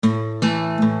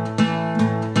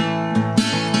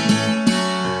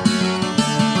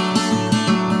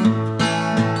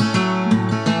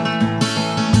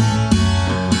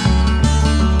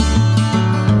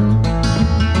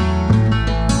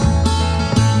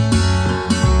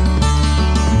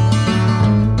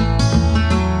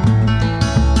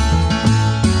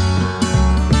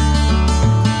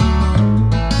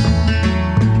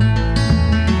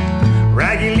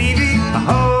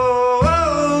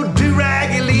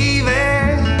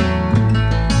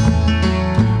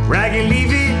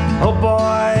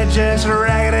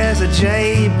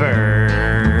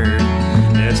Jaybird.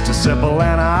 It's too simple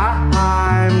and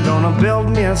I'm gonna build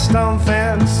me a stone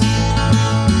fence.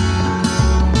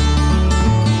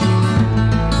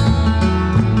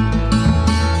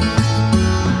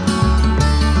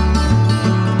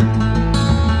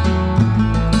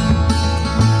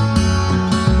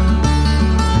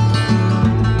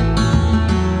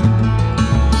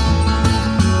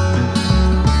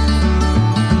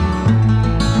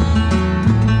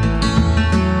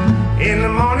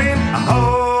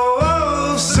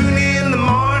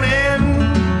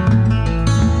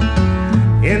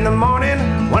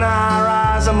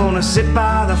 Sit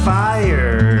by the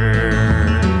fire.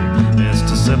 It's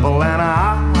too simple and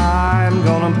I'm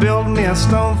gonna build me a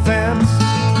stone fence.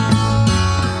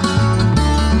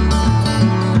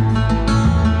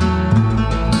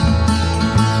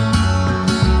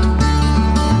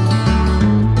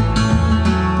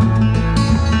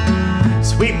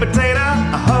 Sweet potato,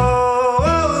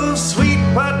 oh, sweet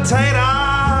potato.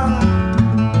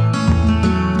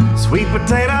 Sweet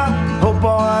potato, oh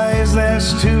boys,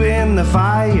 there's two in the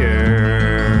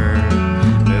fire.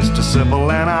 Mr.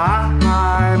 Simple and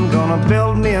I'm gonna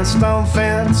build me a stone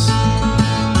fence.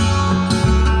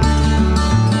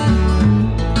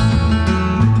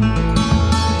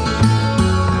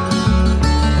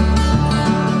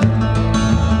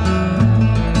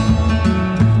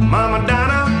 Mama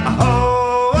Donna,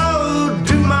 oh,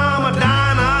 do Mama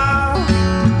Donna.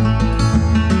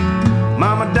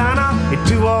 Mama Donna, you're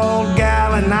too old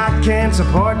gal and I can't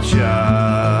support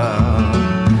ya.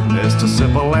 Mr.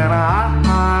 Simple and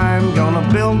I'm gonna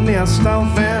build me a stone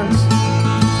fence.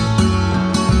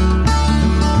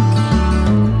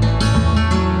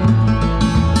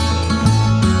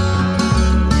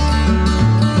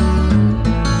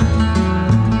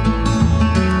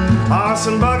 Horse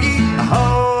and buggy,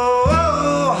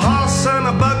 oh, horse and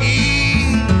a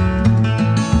buggy.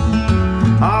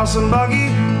 Horse and buggy,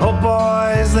 oh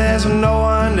boys, there's no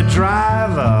one to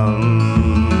drive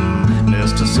 'em.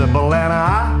 Mr. Simple and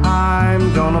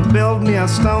I'm gonna build me a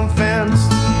stone fence.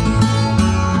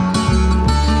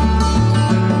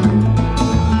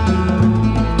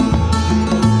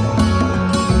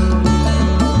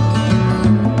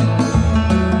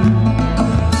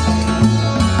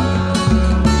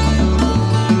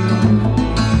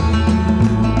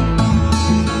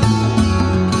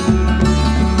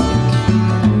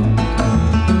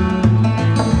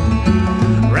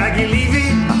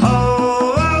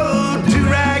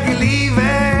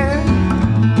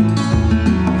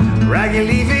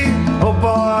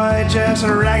 Just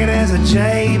ragged as a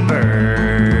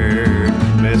jaybird.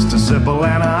 Mr. Simple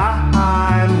and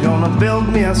I'm gonna build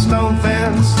me a stone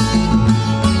fence.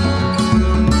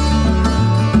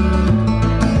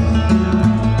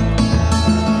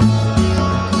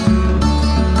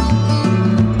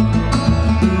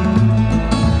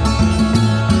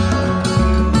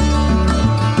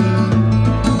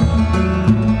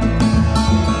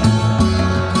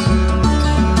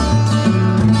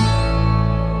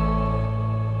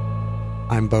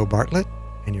 I'm Bo Bartlett,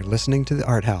 and you're listening to The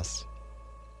Art House.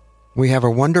 We have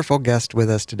a wonderful guest with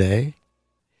us today,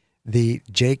 the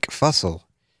Jake Fussell.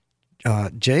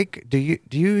 Jake, do you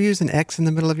use an X in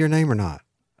the middle of your name or not?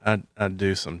 I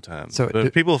do sometimes. So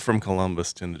but people from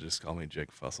Columbus tend to just call me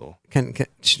Jake Fussell.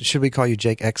 Should we call you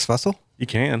Jake X Fussell? You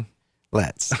can.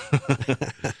 Let's.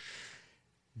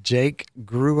 Jake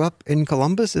grew up in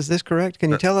Columbus, is this correct? Can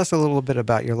you tell us a little bit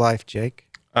about your life, Jake?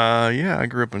 Yeah, I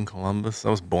grew up in Columbus. I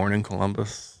was born in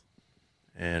Columbus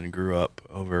and grew up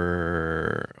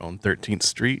over on 13th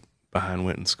Street behind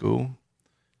Winton School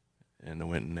in the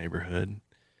Winton neighborhood.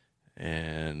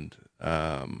 And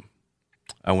I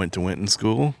went to Winton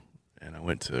School, and I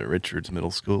went to Richards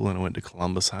Middle School, and I went to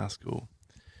Columbus High School.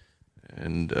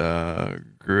 And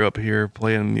grew up here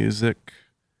playing music.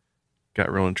 Got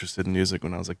real interested in music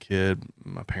when I was a kid.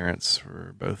 My parents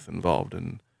were both involved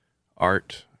in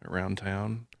art around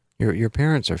town. Your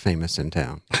parents are famous in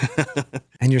town.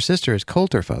 And your sister is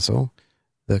Coulter Fussell,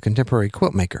 the contemporary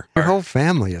quilt maker. Your whole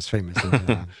family is famous in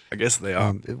town. I guess they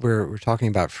are. We're talking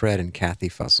about Fred and Kathy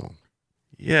Fussell.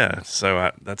 Yeah,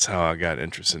 so that's how I got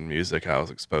interested in music. I was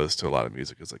exposed to a lot of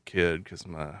music as a kid because of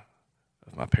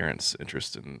my parents'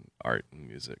 interest in art and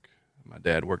music. My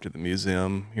dad worked at the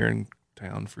museum here in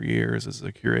town for years as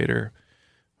a curator.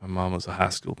 My mom was a high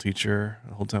school teacher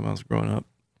the whole time I was growing up.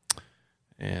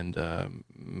 And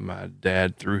my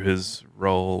dad, through his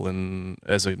role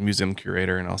as a museum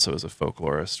curator and also as a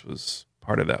folklorist, was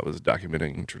part of that was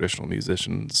documenting traditional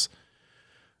musicians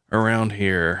around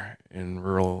here in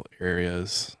rural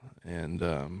areas. And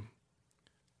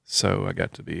so I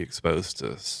got to be exposed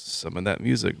to some of that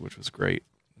music, which was great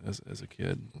as a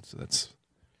kid. So that's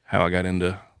how I got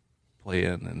into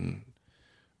playing and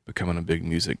becoming a big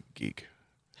music geek.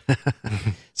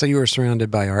 So you were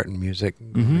surrounded by art and music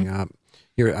growing up.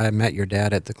 I met your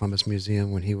dad at the Columbus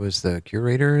Museum when he was the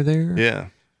curator there. Yeah.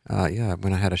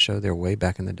 When I had a show there way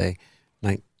back in the day,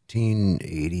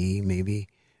 1980 maybe.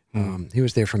 He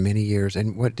was there for many years.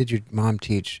 And what did your mom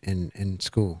teach in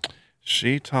school?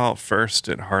 She taught first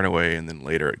at Hardaway and then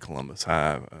later at Columbus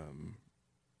High,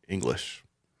 English.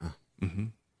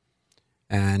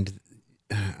 And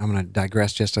I'm going to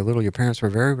digress just a little. Your parents were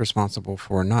very responsible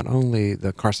for not only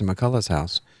the Carson McCullough's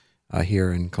house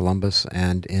here in Columbus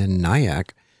and in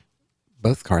Nyack,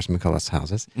 both Carson McCullough's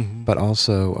houses, but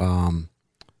also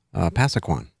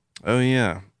Passaquan. Oh,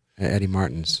 yeah. Eddie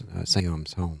Martin's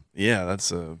St. home. Yeah,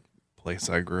 that's a place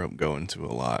I grew up going to a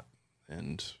lot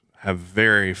and have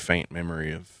very faint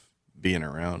memory of being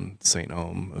around St.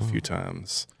 Home a few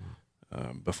times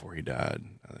before he died.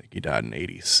 I think he died in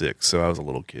 86, so I was a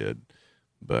little kid.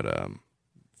 But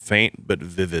faint but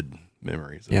vivid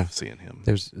memories of seeing him.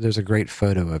 There's a great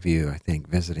photo of you, I think,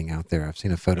 visiting out there. I've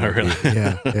seen a photo of really? you.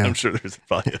 Yeah. I'm sure there's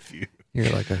probably a few.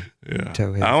 You're like a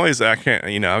towhead. I can't,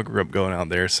 I grew up going out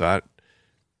there, so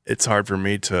it's hard for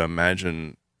me to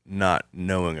imagine not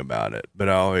knowing about it, but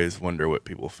I always wonder what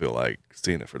people feel like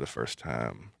seeing it for the first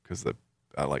time because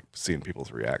I like seeing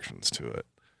people's reactions to it.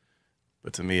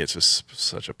 But to me, it's just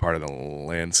such a part of the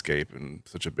landscape and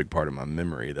such a big part of my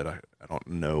memory that I don't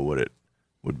know what it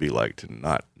would be like to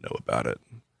not know about it.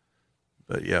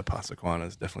 But yeah, Passaquan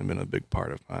has definitely been a big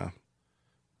part of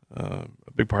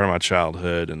my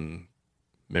childhood and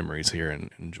memories here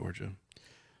in Georgia.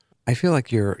 I feel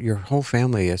like your whole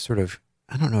family is sort of,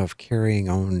 I don't know if carrying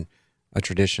on a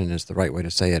tradition is the right way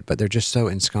to say it, but they're just so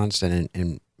ensconced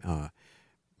and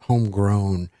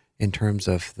homegrown in terms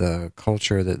of the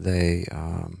culture that they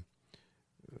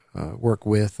work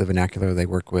with, the vernacular they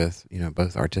work with,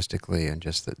 both artistically and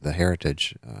just the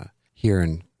heritage here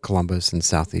in Columbus and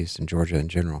Southeast and Georgia in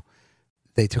general.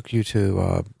 They took you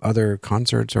to other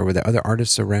concerts, or were there other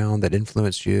artists around that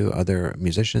influenced you, other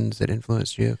musicians that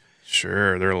influenced you?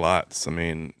 Sure, there are lots. I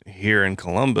mean, here in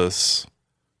Columbus,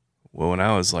 when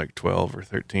I was like 12 or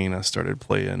 13, I started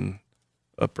playing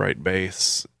upright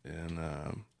bass in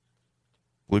a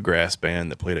bluegrass band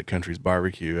that played at Country's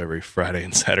Barbecue every Friday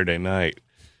and Saturday night.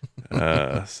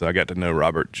 So I got to know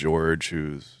Robert George,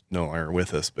 who's no longer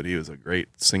with us, but he was a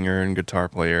great singer and guitar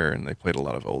player, and they played a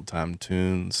lot of old-time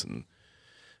tunes. And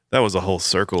that was a whole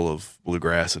circle of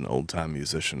bluegrass and old-time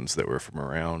musicians that were from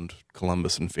around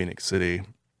Columbus and Phoenix City.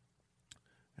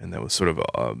 And that was sort of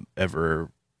a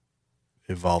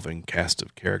ever-evolving cast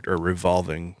of character, or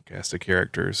revolving cast of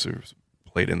characters who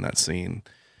played in that scene.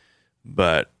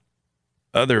 But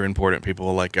other important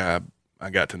people, like I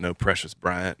got to know Precious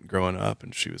Bryant growing up,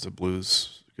 and she was a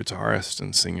blues guitarist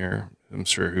and singer. I'm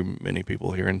sure who many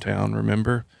people here in town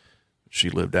remember. She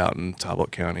lived out in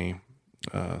Talbot County,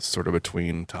 sort of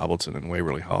between Tobbleton and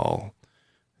Waverly Hall,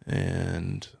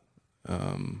 and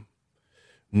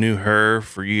knew her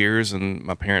for years, and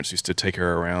my parents used to take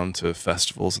her around to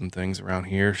festivals and things around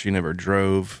here. She never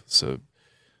drove, so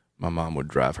my mom would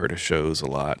drive her to shows a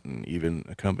lot and even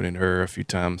accompanied her a few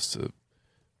times to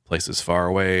places far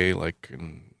away, like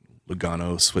in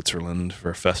Lugano, Switzerland,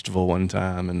 for a festival one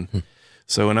time. And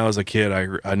so when I was a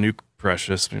kid, I knew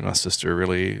Precious. My sister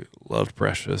really loved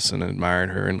Precious and admired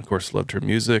her, and of course loved her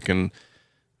music. And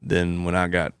then when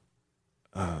I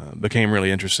became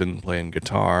really interested in playing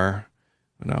guitar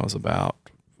when I was about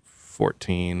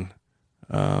 14,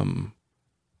 I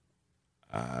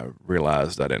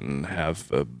realized I didn't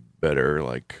have a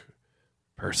better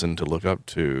person to look up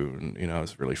to. And, I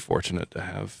was really fortunate to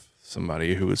have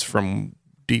somebody who was from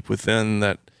deep within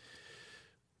that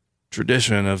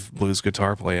tradition of blues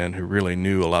guitar playing, who really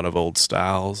knew a lot of old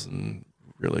styles and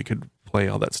really could play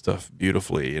all that stuff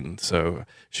beautifully. And so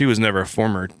she was never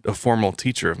a formal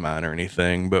teacher of mine or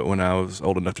anything, but when I was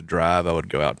old enough to drive, I would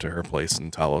go out to her place in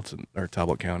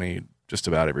Talbot County just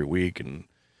about every week and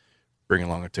bring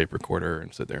along a tape recorder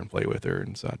and sit there and play with her.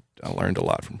 And so I learned a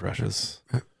lot from Precious.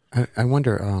 I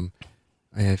wonder,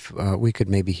 if we could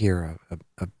maybe hear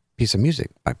a piece of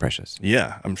music by Precious.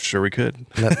 Yeah, I'm sure we could.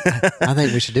 I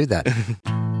think we should do that.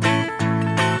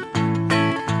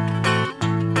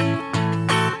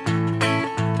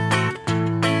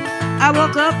 I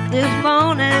woke up this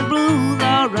morning, blues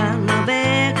all around my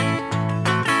bed.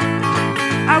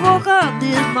 I woke up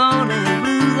this morning,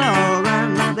 blues all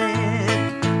around my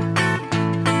bed.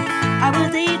 I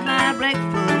went to eat my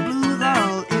breakfast, blues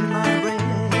all in my bread.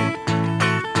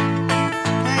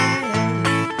 Hey,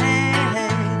 hey,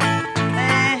 hey,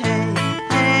 hey, hey,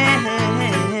 hey, hey,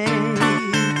 hey,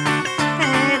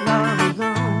 hey, Lord is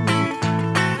gone.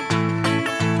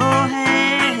 Oh,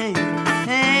 hey,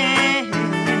 hey,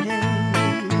 hey, hey.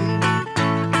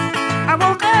 I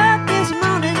woke up this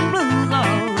morning, blues all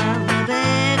around my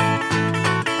bed.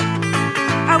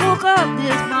 I woke up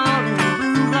this morning,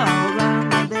 blues all around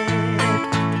my bed.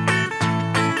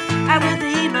 I went to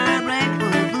eat my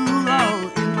breakfast, blues all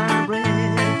in my bread.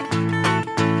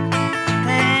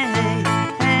 Hey, hey,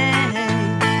 hey, hey,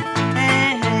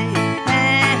 hey, hey,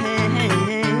 hey, hey,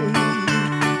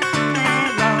 hey,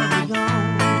 Lord is gone.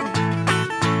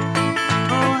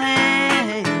 Oh, hey,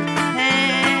 hey, hey,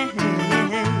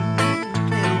 hey,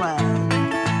 play a while.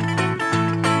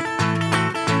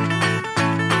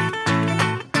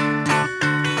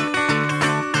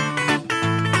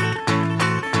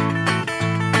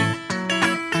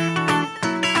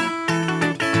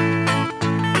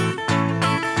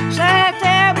 Say,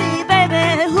 tell me, baby,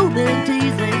 who been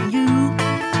teasing you?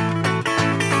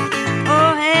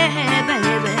 Oh, hey, hey,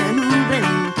 baby, who been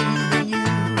teasing you?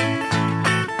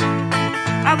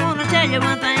 I wanna tell you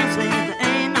one thing, say there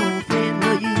ain't no fit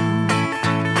for you.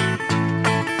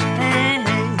 Hey,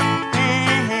 hey, hey,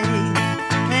 hey, hey,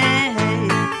 hey, hey,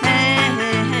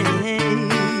 hey, hey,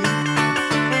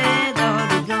 hey, Lord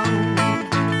is gone.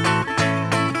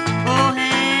 Oh,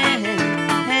 hey, hey,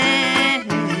 hey,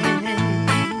 hey, hey.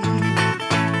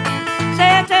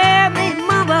 Say, tell me,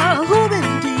 mama, who been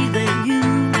teasing you?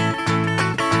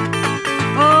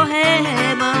 Oh, hey,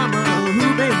 hey, mama, who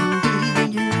been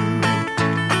teasing you?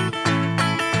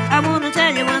 I wanna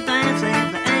tell you one thing, say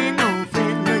there ain't no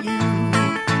fit for you.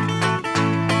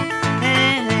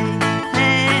 Hey, hey,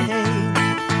 hey, hey,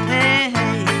 hey,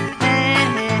 hey, hey,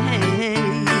 hey, hey,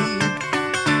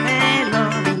 hey,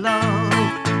 Lordy,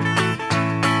 Lord.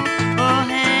 Oh,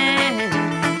 hey,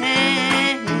 hey,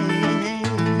 hey, hey.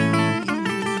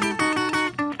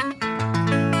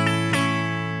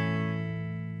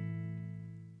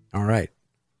 All right.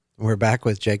 We're back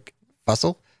with Jake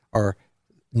Fussell, or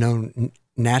known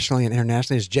nationally and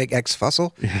internationally as Jake X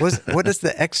Fussell. What does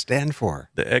the X stand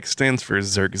for? The X stands for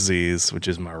Xerxes, which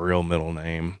is my real middle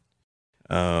name.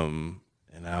 And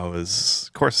I was,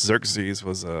 of course, Xerxes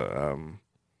was a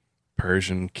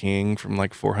Persian king from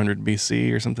like 400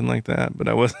 BC or something like that, but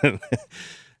I wasn't,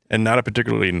 and not a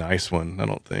particularly nice one, I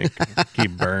don't think. He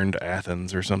burned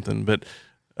Athens or something, but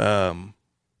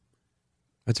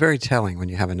It's very telling when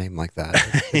you have a name like that.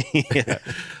 yeah.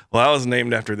 Well, I was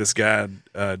named after this guy,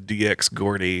 DX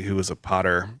Gordy, who was a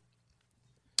potter,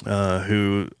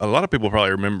 who a lot of people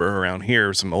probably remember around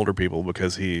here, some older people,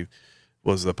 because he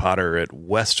was the potter at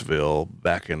Westville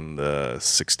back in the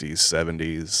 60s,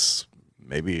 70s,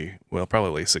 maybe, well,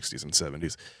 probably 60s and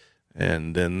 70s.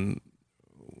 And then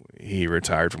he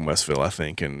retired from Westville, I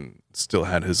think, and still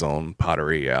had his own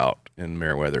pottery out in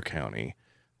Meriwether County.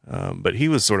 But he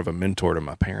was sort of a mentor to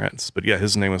my parents. But yeah,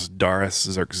 his name was Doris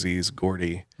Xerxes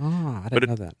Gordy. Oh, I didn't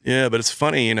know that. Yeah, but it's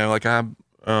funny, you know, like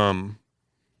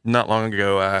not long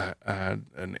ago, I had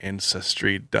an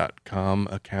Ancestry.com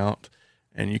account,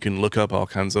 and you can look up all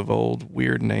kinds of old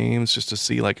weird names just to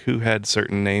see like who had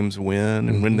certain names when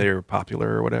and when they were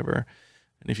popular or whatever.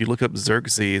 And if you look up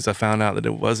Xerxes, I found out that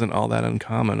it wasn't all that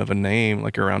uncommon of a name,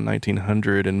 like around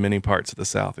 1900 in many parts of the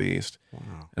Southeast.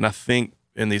 Wow. And I think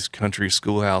in these country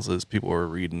schoolhouses, people were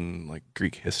reading like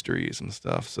Greek histories and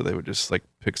stuff, so they would just like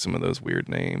pick some of those weird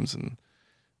names, and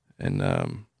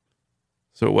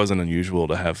so it wasn't unusual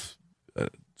to have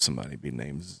somebody be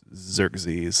named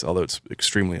Xerxes, although it's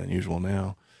extremely unusual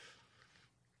now.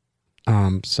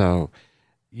 So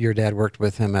your dad worked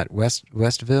with him at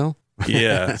Westville?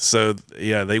 Yeah, so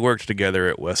yeah, they worked together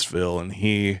at Westville, and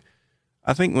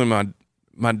I think when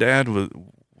my dad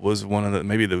was one of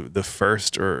the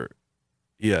first, or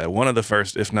yeah, one of the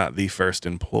first, if not the first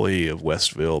employee of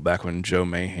Westville back when Joe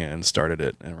Mahan started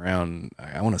it around,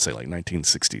 I want to say like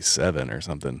 1967 or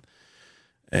something.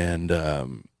 And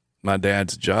my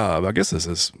dad's job, I guess this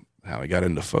is how he got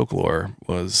into folklore,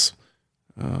 was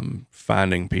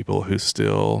finding people who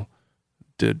still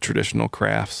did traditional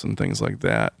crafts and things like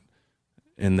that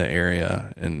in the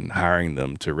area and hiring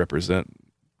them to represent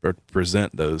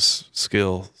present those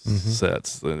skill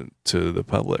sets to the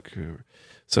public.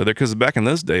 So because back in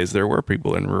those days, there were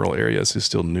people in rural areas who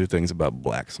still knew things about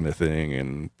blacksmithing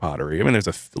and pottery. I mean, there's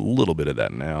a little bit of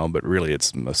that now, but really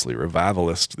it's mostly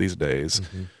revivalist these days.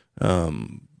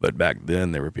 But back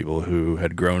then, there were people who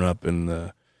had grown up in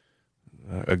the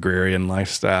agrarian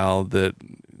lifestyle that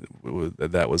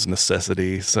was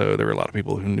necessity. So there were a lot of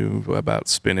people who knew about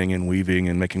spinning and weaving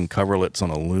and making coverlets on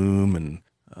a loom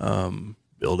and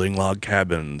building log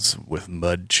cabins with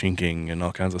mud chinking and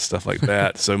all kinds of stuff like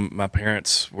that. So my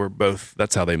parents were both,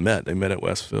 that's how they met. They met at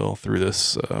Westville through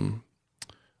this a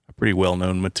pretty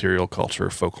well-known material culture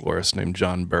folklorist named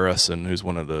John Burrison, who's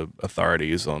one of the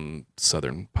authorities on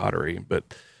Southern pottery.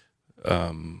 But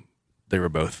they were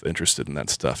both interested in that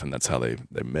stuff, and that's how they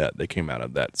met. They came out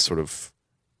of that sort of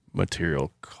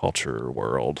material culture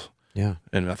world. Yeah.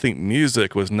 And I think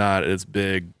music was not as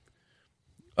big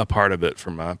a part of it for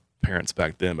my parents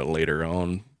back then, but later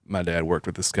on, my dad worked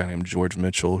with this guy named George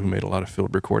Mitchell, who made a lot of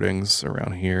field recordings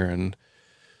around here, and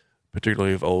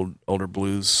particularly of older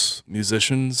blues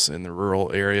musicians in the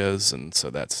rural areas. And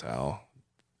so that's how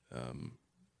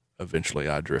eventually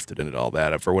I drifted into all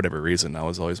that. For whatever reason, I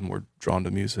was always more drawn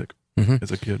to music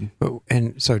as a kid.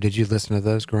 And so did you listen to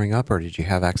those growing up, or did you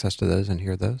have access to those and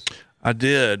hear those? I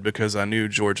did, because I knew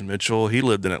George Mitchell. He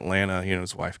lived in Atlanta,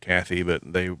 his wife Kathy, but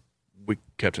we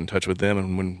kept in touch with them,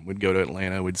 and when we'd go to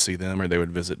Atlanta, we'd see them, or they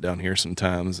would visit down here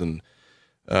sometimes. And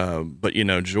but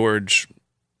George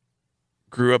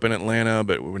grew up in Atlanta,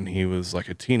 but when he was like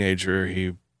a teenager,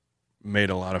 he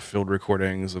made a lot of field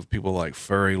recordings of people like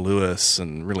Furry Lewis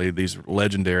and really these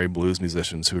legendary blues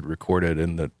musicians who had recorded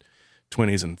in the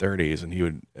 20s and 30s. And he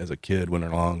would, as a kid, went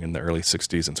along in the early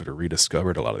 60s and sort of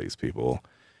rediscovered a lot of these people.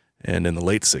 And in the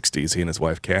late 60s, he and his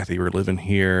wife Kathy were living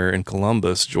here in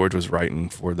Columbus. George was writing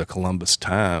for the Columbus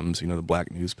Times, the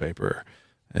black newspaper,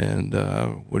 and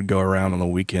would go around on the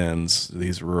weekends,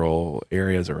 these rural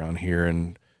areas around here,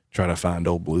 and try to find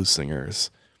old blues singers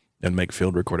and make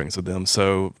field recordings of them.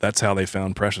 So that's how they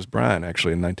found Precious Bryant,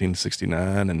 actually, in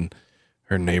 1969. And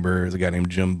her neighbor is a guy named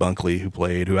Jim Bunkley,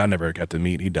 who I never got to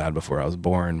meet. He died before I was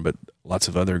born, but lots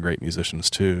of other great musicians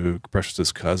too.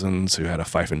 Precious's cousins, who had a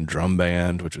fife and drum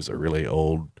band, which is a really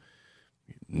old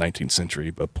 19th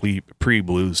century, but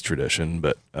pre-blues tradition.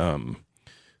 But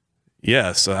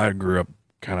so I grew up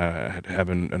kind of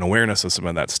having an awareness of some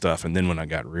of that stuff. And then when I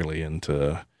got really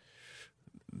into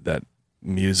that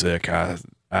music, I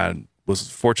was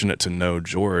fortunate to know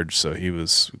George, so he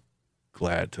was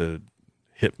glad to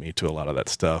hit me to a lot of that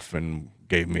stuff and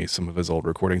gave me some of his old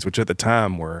recordings, which at the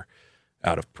time were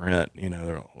out of print,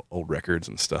 they're old records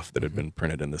and stuff that had been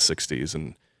printed in the 60s.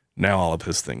 And now all of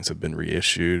his things have been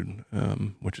reissued,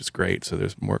 which is great. So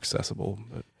there's more accessible.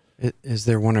 But is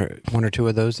there one or two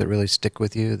of those that really stick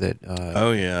with you that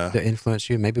that influence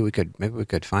you? Maybe we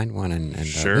could find one and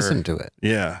sure. Listen to it.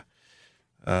 Yeah.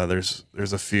 There's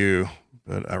a few,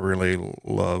 but I really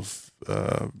love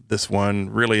this one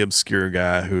really obscure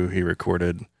guy who he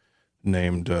recorded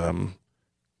named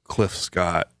Cliff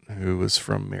Scott, who was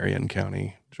from Marion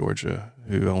County, Georgia,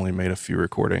 who only made a few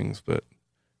recordings, but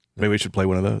maybe we should play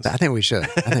one of those. I think we should.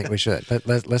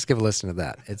 Let's give a listen to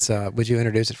that. It's would you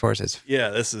introduce it for us?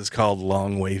 This is called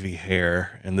Long Wavy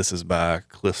Hair, and this is by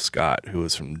Cliff Scott, who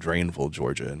is from Drainville,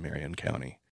 Georgia, in Marion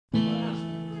County.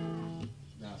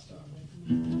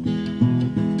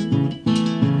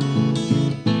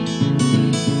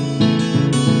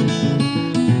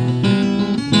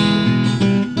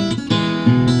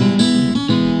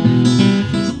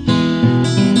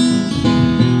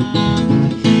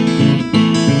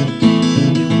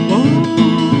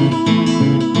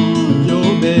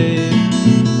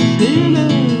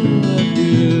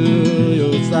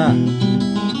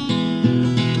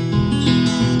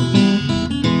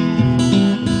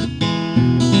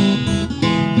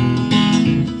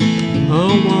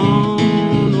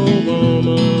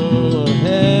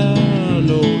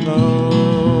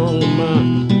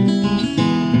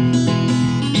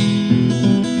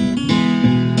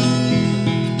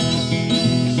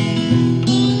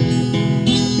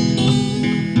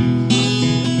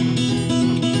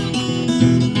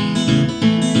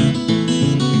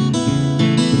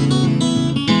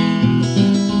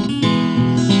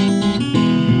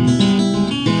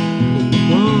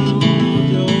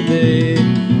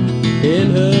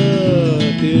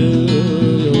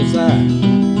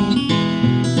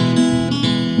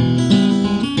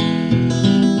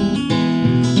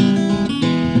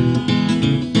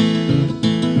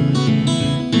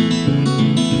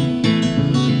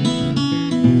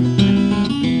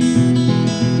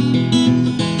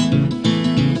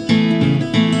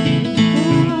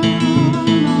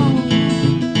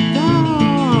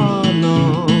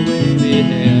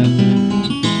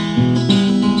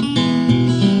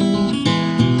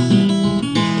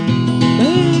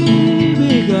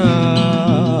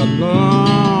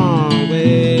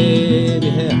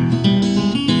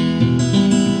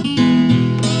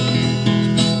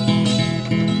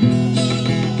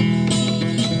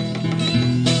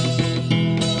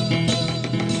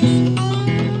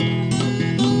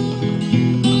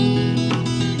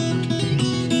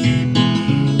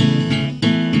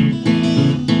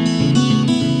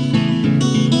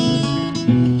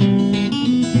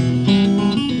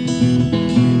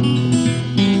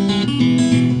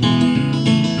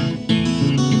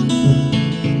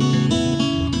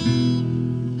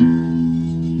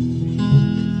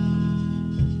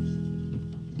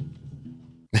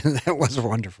 That was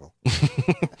wonderful.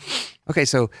 Okay,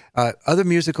 so other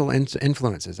musical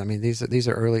influences. I mean, these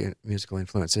are early musical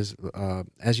influences.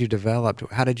 As you developed,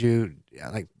 how did you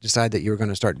decide that you were going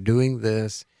to start doing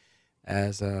this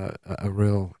as a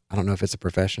real? I don't know if it's a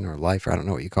profession or a life, or I don't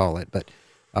know what you call it. But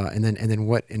and then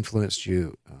what influenced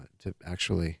you to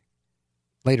actually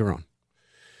later on?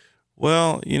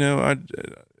 Well,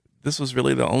 this was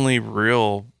really the only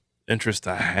real interest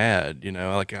I had.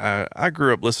 I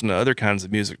grew up listening to other kinds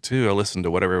of music too. I listened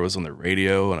to whatever was on the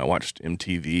radio, and I watched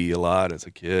MTV a lot as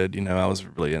a kid. I was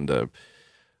really into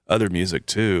other music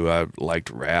too. I liked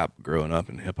rap growing up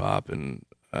and hip hop, and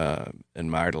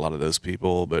admired a lot of those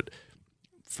people. But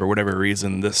for whatever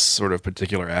reason, this sort of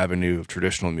particular avenue of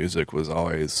traditional music was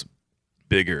always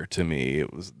bigger to me.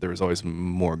 There was always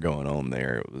more going on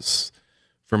there. It was,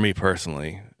 for me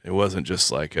personally, it wasn't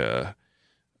just like a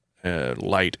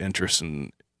light interest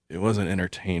in, it wasn't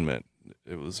entertainment.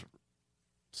 It was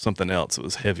something else. It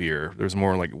was heavier. There's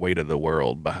more like weight of the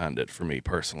world behind it for me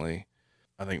personally.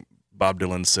 I think Bob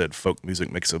Dylan said folk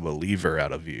music makes a believer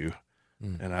out of you.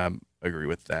 And I agree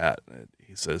with that.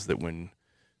 He says that when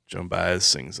Joan Baez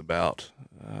sings about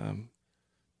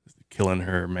killing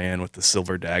her man with the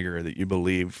silver dagger, that you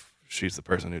believe she's the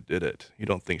person who did it. You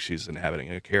don't think she's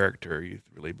inhabiting a character. You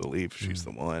really believe she's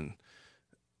the one.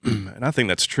 And I think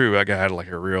that's true. I got like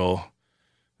at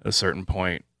a certain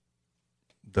point,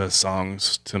 the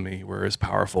songs to me were as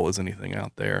powerful as anything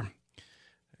out there.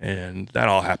 And that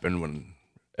all happened when,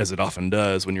 as it often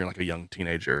does, when you're like a young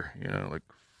teenager, like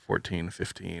 14,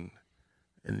 15,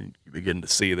 and you begin to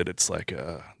see that it's like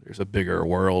there's a bigger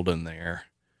world in there.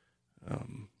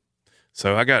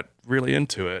 So I got really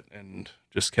into it and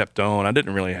just kept on. I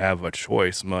didn't really have a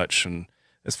choice much. And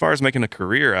as far as making a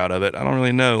career out of it, I don't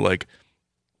really know. Like,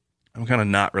 I'm kind of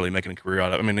not really making a career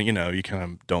out of it. I mean, you kind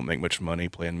of don't make much money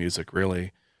playing music,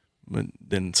 really. But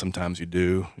then sometimes you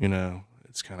do,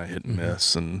 it's kind of hit and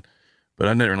miss. But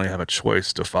I didn't really have a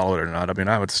choice to follow it or not. I mean,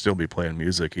 I would still be playing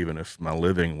music even if my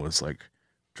living was like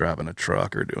driving a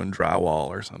truck or doing drywall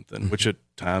or something, which at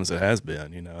times it has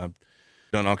been. I've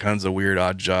done all kinds of weird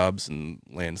odd jobs and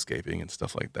landscaping and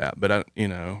stuff like that. But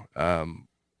none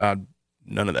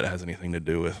of that has anything to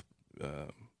do with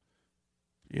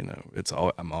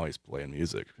I'm always playing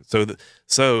music. So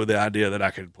the idea that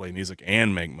I could play music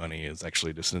and make money is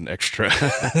actually just an extra.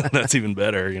 That's even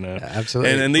better,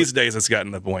 Absolutely. And these days it's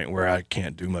gotten to the point where I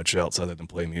can't do much else other than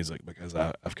play music because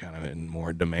I've kind of in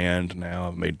more demand now.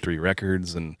 I've made 3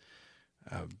 records and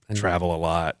I travel a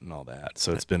lot and all that.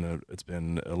 So it's been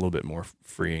a little bit more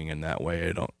freeing in that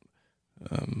way.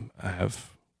 I have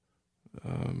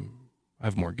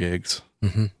more gigs.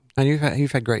 Mm-hmm. And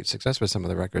you've had great success with some of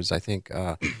the records. I think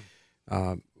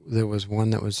there was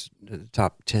one that was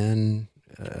top 10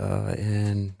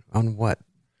 on what?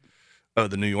 Oh,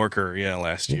 the New Yorker,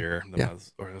 last year.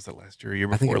 Or was that last year? Year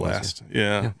before last?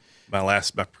 Yeah. My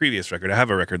previous record. I have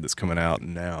a record that's coming out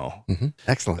now. Mm-hmm.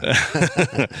 Excellent.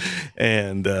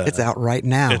 And it's out right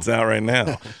now. It's out right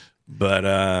now. But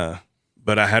I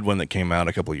had one that came out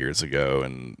a couple years ago,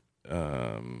 and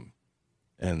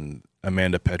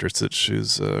Amanda Petricic,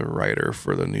 who's a writer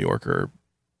for the New Yorker,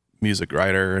 music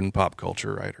writer and pop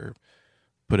culture writer,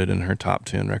 put it in her top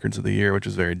 10 records of the year, which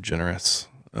is very generous.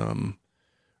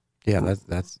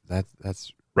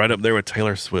 That's right up there with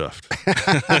Taylor Swift.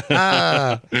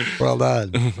 Well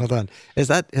done. Is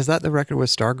that the record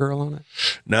with Stargirl on it?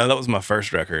 No, that was my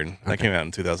first record. That came out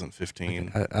in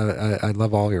 2015. I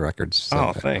love all your records.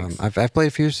 So, thanks. I've played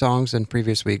a few songs in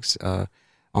previous weeks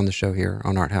on the show here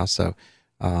on Art House. So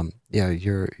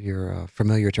you're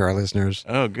familiar to our listeners.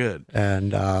 Oh, good.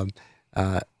 And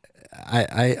I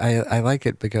like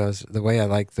it because the way I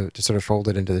like to sort of fold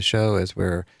it into the show is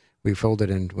where we fold it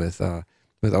in with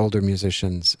older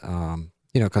musicians.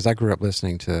 Because I grew up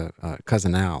listening to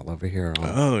Cousin Al over here on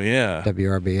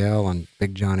WRBL on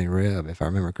Big Johnny Rib, if I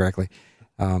remember correctly.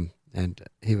 And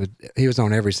he was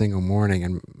on every single morning,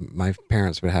 and my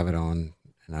parents would have it on,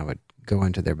 and I would go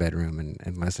into their bedroom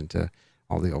and listen to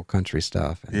all the old country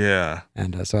stuff.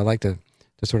 And so I like to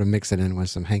sort of mix it in with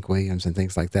some Hank Williams and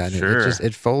things like that. And sure.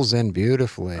 It folds in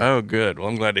beautifully. Oh, good. Well,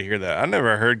 I'm glad to hear that. I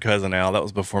never heard Cousin Al. That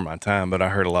was before my time, but I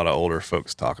heard a lot of older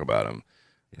folks talk about him.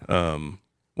 Yeah.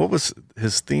 What was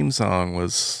his theme song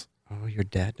was? Oh, your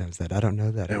dad knows that. I don't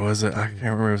know that. I can't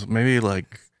remember. It was maybe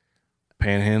like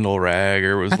Panhandle Rag,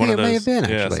 or it was one of those. It may have been,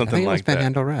 actually. Yeah, something I think like it was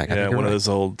Panhandle Rag. Yeah, one of those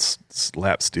old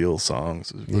lap steel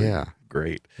songs. It was really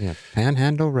great. Yeah,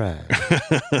 Panhandle Rag.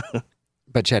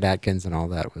 But Chet Atkins and all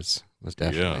that was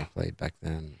definitely played back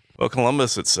then. Well,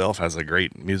 Columbus itself has a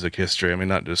great music history. I mean,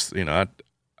 not just, I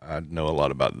know a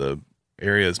lot about the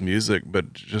area's music,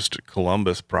 but just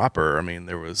Columbus proper. I mean,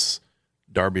 there was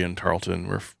Darby and Tarleton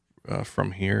were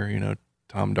from here, you know,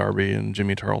 Tom Darby and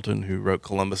Jimmy Tarleton, who wrote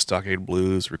Columbus Stockade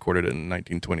Blues, recorded it in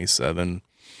 1927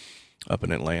 up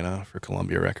in Atlanta for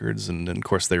Columbia Records. And then, of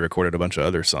course, they recorded a bunch of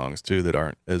other songs, too, that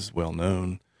aren't as well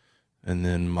known. And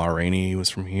then Ma Rainey was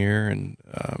from here, and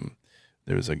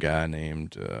there was a guy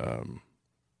named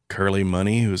Curly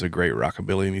Money, who was a great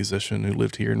rockabilly musician who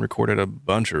lived here and recorded a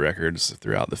bunch of records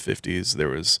throughout the 50s. There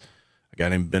was a guy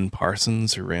named Ben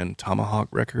Parsons who ran Tomahawk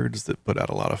Records that put out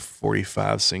a lot of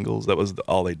 45 singles. That was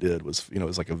all they did was, you know, it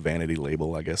was like a vanity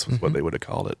label, I guess was what they would have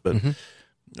called it. But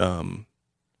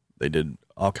they did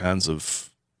all kinds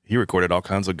of, he recorded all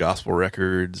kinds of gospel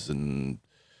records and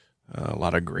a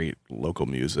lot of great local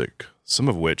music, some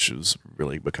of which has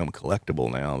really become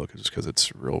collectible now because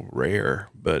it's real rare.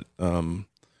 But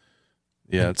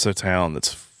yeah, it's a town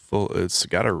that's full. It's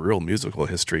got a real musical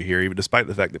history here, even despite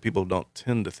the fact that people don't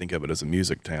tend to think of it as a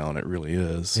music town. It really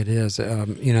is. It is.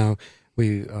 You know,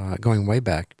 we going way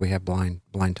back, we have Blind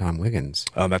Tom Wiggins.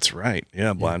 Oh, that's right.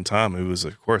 Yeah, Blind Tom, who was,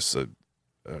 of course, a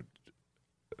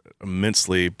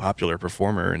immensely popular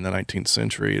performer in the 19th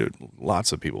century.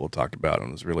 Lots of people talked about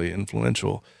him. Was really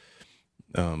influential.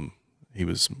 He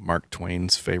was Mark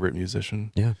Twain's favorite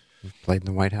musician. Yeah, he played in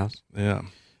the White House. Yeah.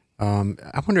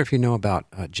 I wonder if you know about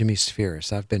Jimmy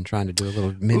Spheris. I've been trying to do a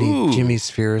little mini Jimmy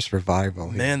Spheris revival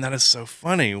here. Man, that is so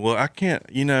funny. Well, I can't,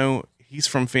 you know, he's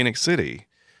from Phoenix City,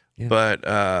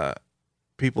 but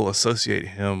people associate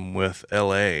him with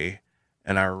L.A.,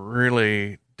 and I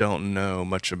really don't know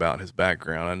much about his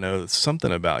background. I know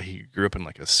something about he grew up in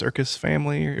like a circus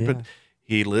family, but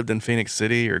he lived in Phoenix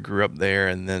City or grew up there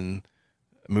and then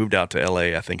moved out to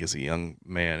LA, I think, as a young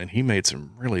man, and he made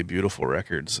some really beautiful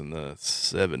records in the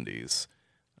 70s.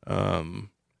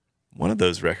 One of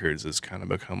those records has kind of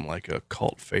become like a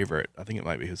cult favorite. I think it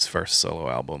might be his first solo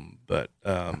album, but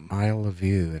Isle of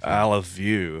View. Isle of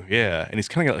View, yeah. And he's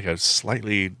kind of got like a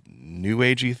slightly new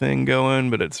agey thing going,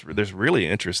 but there's really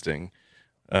interesting.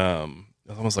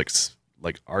 It's almost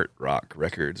like art rock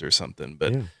records or something.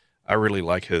 But I really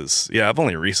like his. Yeah, I've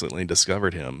only recently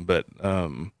discovered him, but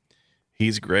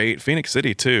he's great. Phoenix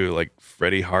City too. Like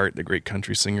Freddie Hart, the great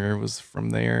country singer, was from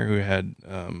there, who had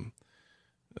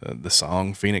the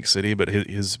song Phoenix City, but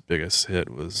his biggest hit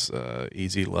was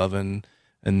Easy Lovin'.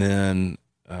 And then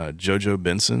JoJo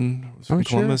Benson was from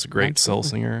Columbus, great soul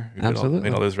singer who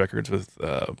made all those records with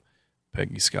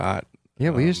Peggy Scott. Yeah,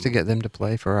 we used to get them to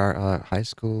play for our high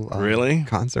school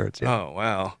concerts. Yeah. Oh,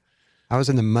 wow. I was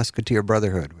in the Musketeer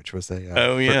Brotherhood, which was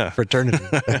a fraternity.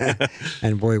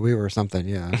 And boy, we were something,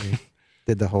 yeah. We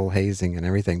did the whole hazing and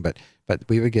everything, but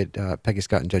we would get Peggy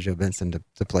Scott and JoJo Benson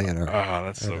to play at our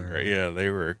that's so great. Yeah, they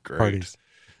were great. Parties.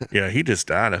 Yeah, he just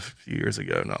died a few years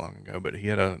ago, not long ago, but he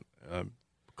had a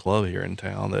club here in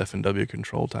town, the F&W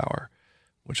Control Tower,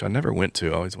 which I never went to.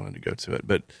 I always wanted to go to it,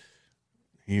 but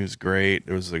he was great.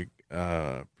 There was a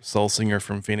soul singer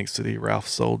from Phoenix City, Ralph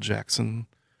Soul Jackson,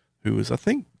 who was, I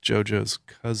think, JoJo's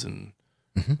cousin.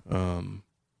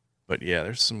 But yeah,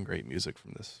 there's some great music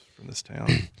from this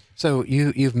town. So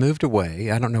you've moved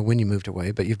away. I don't know when you moved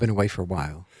away, but you've been away for a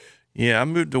while. Yeah, I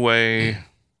moved away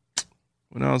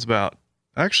when I was I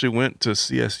actually went to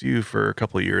CSU for a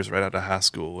couple of years right out of high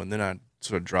school, and then I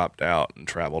sort of dropped out and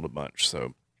traveled a bunch.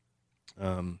 So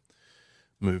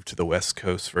moved to the West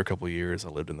Coast for a couple of years. I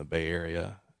lived in the Bay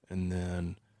Area. And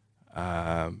then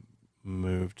I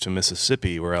moved to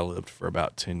Mississippi, where I lived for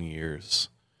about 10 years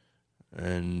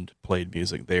and played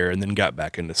music there, and then got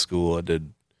back into school. I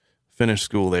did finish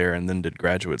school there and then did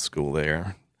graduate school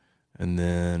there, and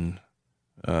then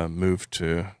moved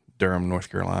to Durham, North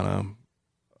Carolina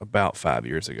about 5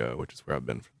 years ago, which is where I've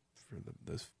been for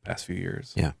the past few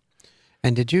years. Yeah.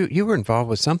 And did you were involved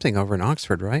with something over in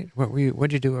Oxford, right? What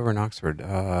did you do over in Oxford?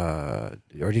 Or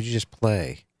did you just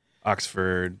play?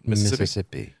 Oxford,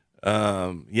 Mississippi.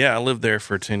 Yeah, I lived there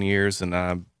for 10 years, and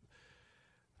the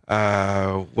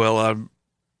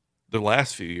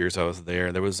last few years I was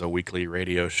there was a weekly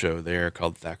radio show there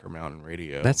called Thacker Mountain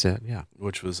Radio. That's it, yeah.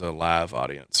 Which was a live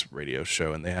audience radio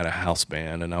show, and they had a house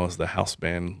band, and I was the house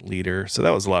band leader. So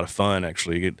that was a lot of fun,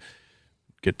 actually. You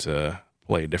get to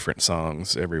play different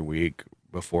songs every week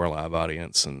before a live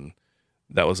audience, and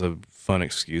that was a fun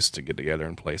excuse to get together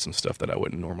and play some stuff that I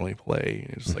wouldn't normally play.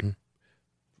 It's like,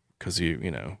 because you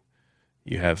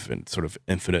have a sort of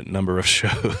infinite number of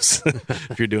shows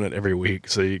if you're doing it every week,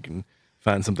 so you can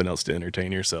find something else to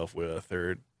entertain yourself with.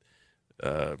 Or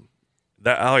that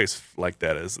I always like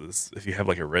that is if you have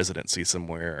like a residency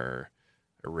somewhere or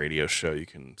a radio show, you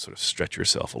can sort of stretch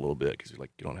yourself a little bit because you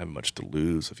don't have much to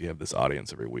lose if you have this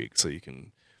audience every week, so you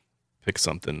can pick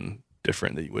something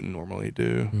different that you wouldn't normally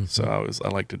do. So I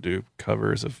like to do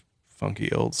covers of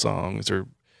funky old songs or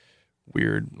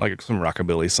weird, like some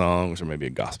rockabilly songs or maybe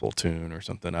a gospel tune or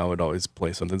something. I would always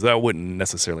play something that I wouldn't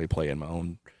necessarily play in my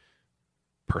own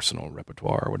personal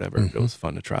repertoire or whatever. It was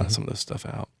fun to try some of this stuff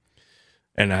out.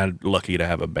 And I'm lucky to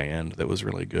have a band that was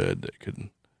really good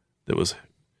that was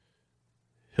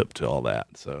hip to all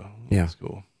that. So it's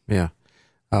cool. Yeah.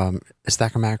 Is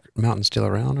Thacker Mountain still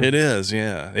around? Or? It is,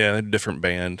 yeah. Yeah, they're a different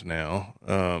band now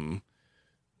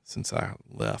since I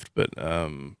left, but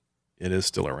it is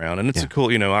still around. And it's a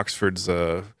cool, Oxford's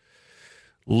a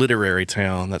literary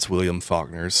town. That's William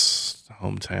Faulkner's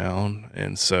hometown.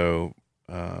 And so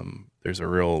there's a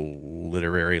real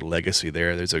literary legacy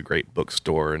there. There's a great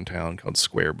bookstore in town called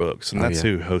Square Books, and that's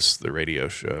who hosts the radio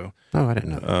show. Oh, I didn't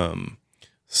know that.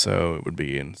 So it would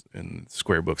be in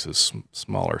Square Books'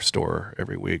 smaller store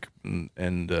every week,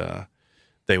 and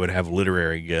they would have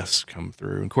literary guests come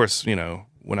through. And of course,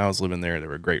 when I was living there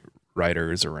were great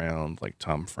writers around, like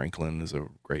Tom Franklin is a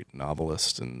great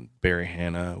novelist, and Barry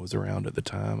Hannah was around at the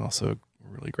time, also a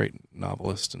really great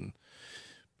novelist, and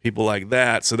people like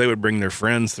that. So they would bring their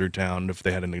friends through town if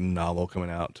they had a new novel coming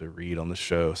out to read on the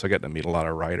show. So I got to meet a lot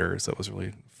of writers. That was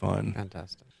really fun.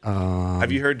 Fantastic.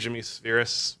 Have you heard Jimmy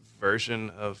Spheris' version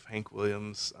of Hank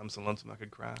Williams' I'm So Lonesome I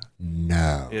Could Cry?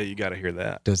 No. Yeah, you got to hear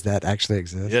that. Does that actually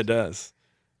exist? Yeah, it does.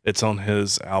 It's on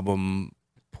his album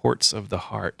Ports of the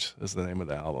Heart is the name of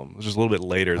the album. It's just a little bit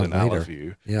later than I Love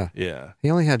You. Yeah. Yeah.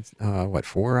 He only had,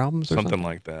 4 albums or something?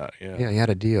 Like that, yeah. Yeah, he had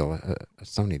a deal, a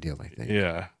Sony deal, I think.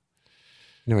 Yeah.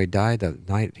 He died the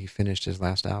night he finished his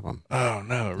last album. Oh,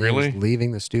 no, really? He was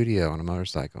leaving the studio on a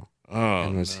motorcycle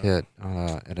and was hit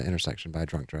at an intersection by a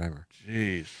drunk driver.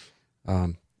 Jeez.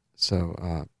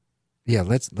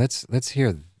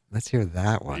 Let's hear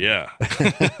that one. Yeah.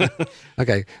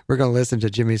 Okay, we're going to listen to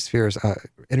Jimmy Spheris.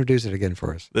 Introduce it again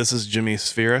for us. This is Jimmy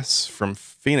Spheris from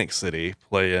Phoenix City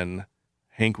playing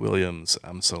Hank Williams'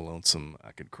 I'm So Lonesome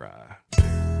I Could Cry.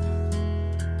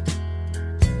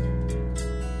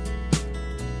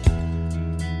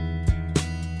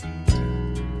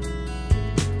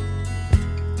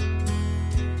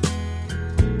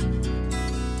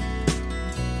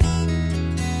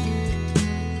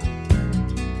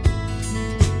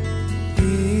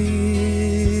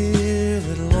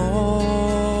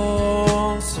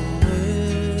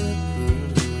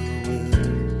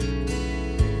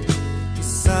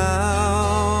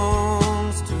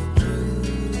 Sounds too good.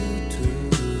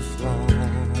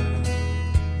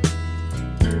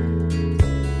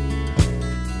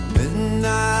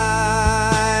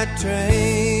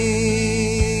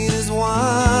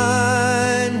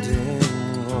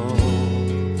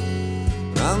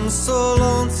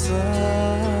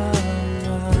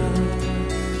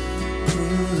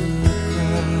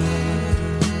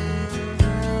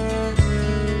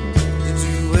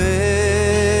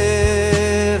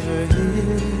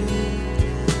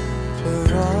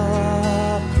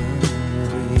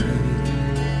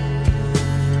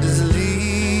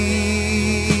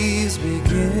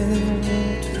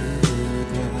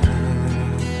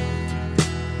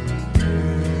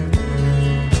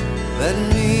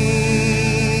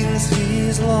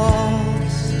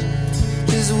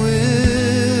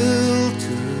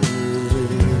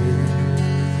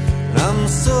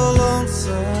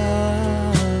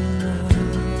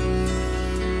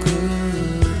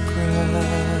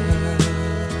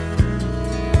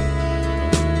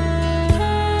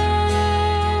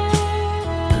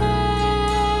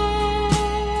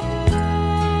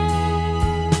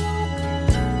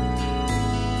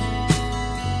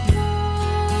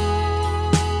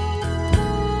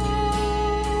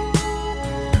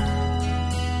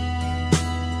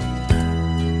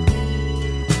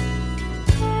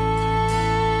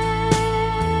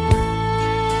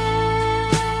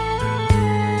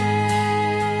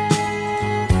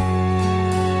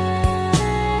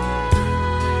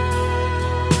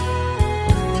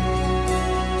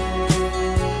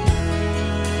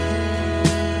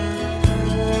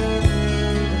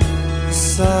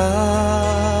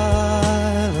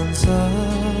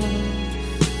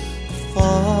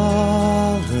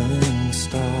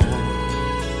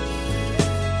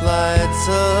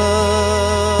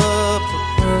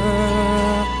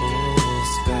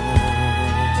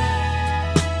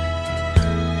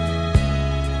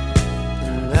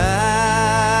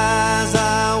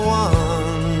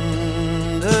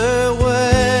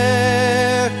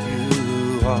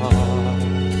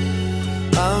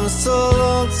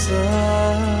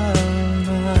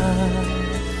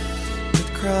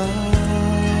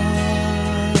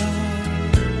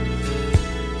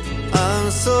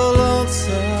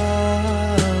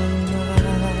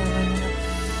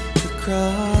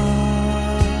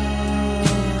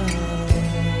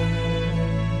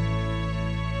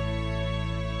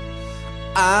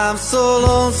 I'm so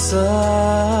lonesome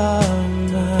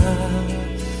I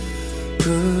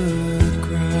could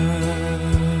cry.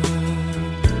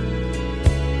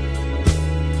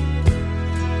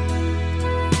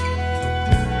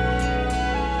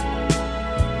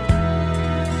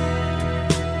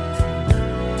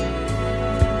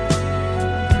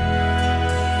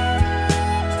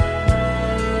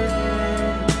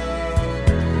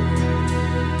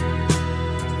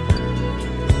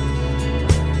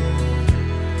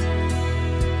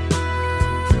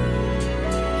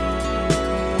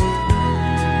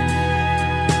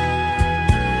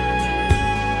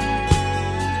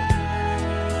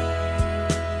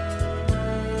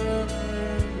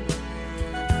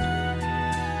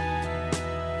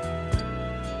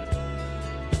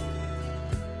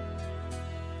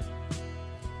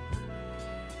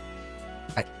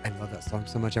 I love that song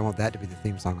so much. I want that to be the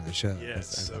theme song of the show. Yeah,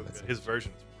 it's I so love that good. song. His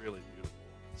version is really beautiful.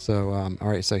 So, all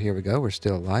right, so here we go. We're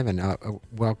still live, and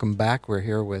welcome back. We're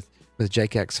here with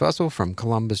Jake X. Fussell from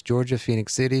Columbus, Georgia,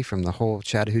 Phoenix City, from the whole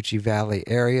Chattahoochee Valley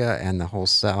area and the whole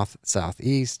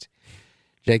southeast.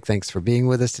 Jake, thanks for being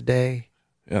with us today.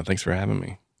 Yeah, thanks for having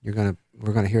me. We're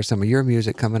gonna hear some of your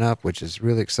music coming up, which is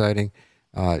really exciting.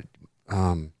 Do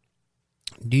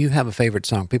you have a favorite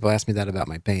song? People ask me that about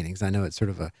my paintings. I know it's sort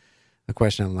of a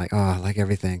question. I'm like, oh, I like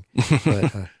everything,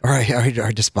 but or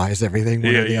I despise everything.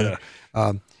 One or the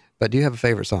other. But do you have a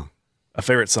favorite song? A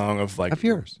favorite song of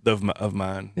yours? Of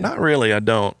mine? Yeah. Not really. I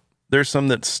don't. There's some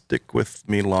that stick with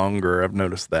me longer. I've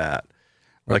noticed that.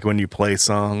 Like when you play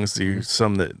songs,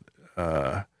 some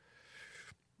that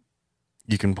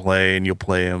you can play and you'll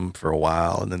play them for a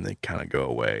while and then they kind of go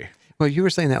away. Well, you were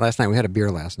saying that last night. We had a beer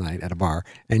last night at a bar,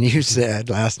 and you said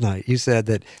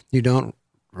that you don't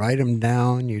write them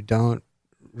down, you don't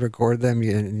record them,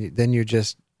 then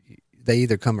they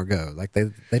either come or go. Like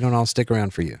they don't all stick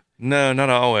around for you. No, not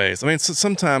always. I mean,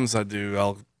 sometimes I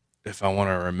do. If I want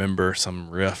to remember some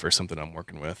riff or something I'm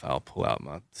working with, I'll pull out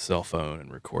my cell phone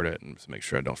and record it and just make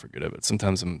sure I don't forget it. But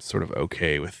sometimes I'm sort of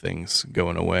okay with things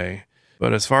going away.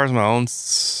 But as far as my own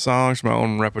songs, my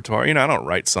own repertoire, I don't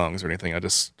write songs or anything. I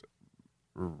just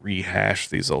rehash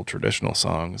these old traditional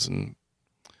songs, and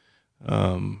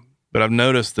but I've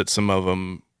noticed that some of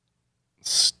them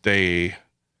stay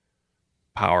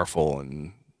powerful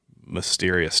and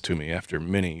mysterious to me after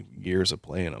many years of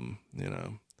playing them,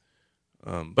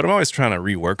 but I'm always trying to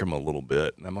rework them a little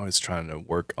bit, and I'm always trying to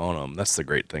work on them. That's the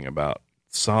great thing about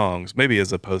songs, maybe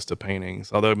as opposed to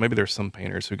paintings, although maybe there's some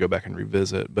painters who go back and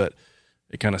revisit, but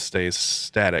it kind of stays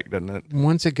static, doesn't it?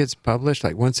 Once it gets published,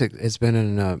 like once it's been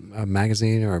in a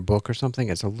magazine or a book or something,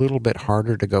 it's a little bit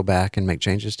harder to go back and make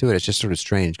changes to it. It's just sort of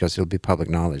strange because it'll be public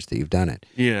knowledge that you've done it.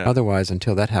 Yeah. Otherwise,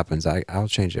 until that happens, I'll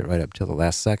change it right up till the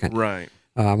last second. Right.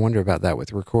 I wonder about that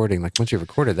with recording. Like once you've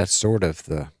recorded, that's sort of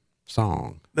the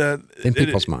song in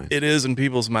people's minds. It is in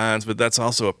people's minds, but that's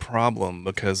also a problem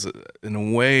because in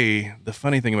a way, the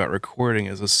funny thing about recording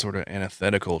is it's sort of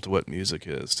antithetical to what music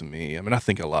is to me. I mean, I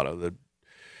think a lot of the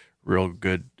real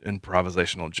good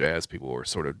improvisational jazz people were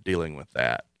sort of dealing with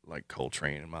that, like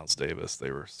Coltrane and Miles Davis.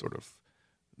 They were sort of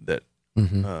that.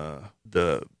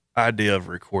 The idea of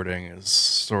recording is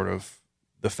sort of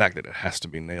the fact that it has to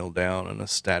be nailed down in a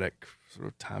static sort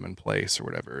of time and place or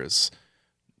whatever is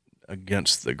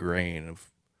against the grain of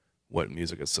what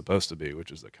music is supposed to be, which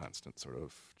is a constant sort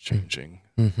of changing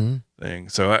thing.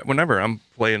 So whenever I'm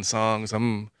playing songs,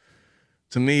 to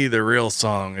me, the real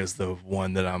song is the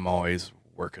one that I'm always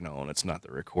working on. It's not the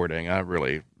recording.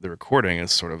 The recording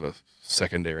is sort of a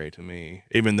secondary to me,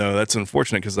 even though that's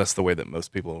unfortunate because that's the way that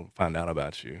most people find out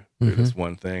about you through this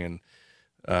one thing.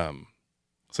 And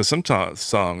so sometimes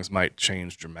songs might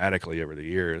change dramatically over the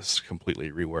years, completely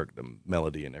rework the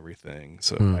melody and everything.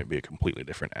 So it might be a completely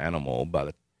different animal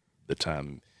by the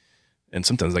time. And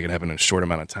sometimes that can happen in a short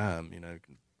amount of time,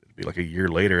 it'd be like a year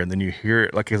later, and then you hear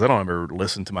it, like, because I don't ever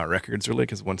listen to my records really,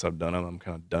 because once I've done them, I'm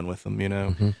kind of done with them,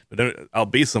 But then I'll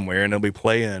be somewhere and they'll be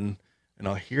playing, and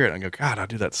I'll hear it and I go, God, I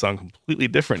do that song completely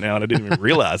different now, and I didn't even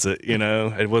realize it.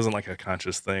 It wasn't like a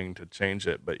conscious thing to change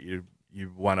it, but you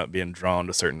wind up being drawn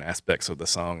to certain aspects of the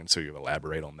song, and so you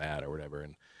elaborate on that or whatever,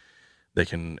 and they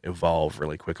can evolve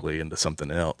really quickly into something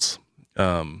else.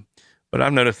 But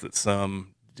I've noticed that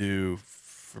some do,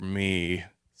 for me,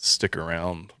 stick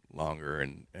around longer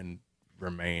and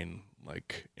remain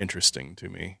like interesting to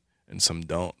me, and some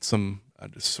don't. Some I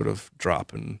just sort of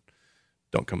drop and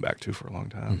don't come back to for a long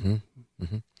time.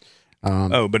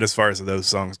 But as far as those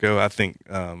songs go, I think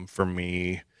for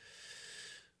me,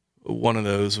 one of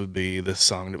those would be the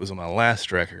song that was on my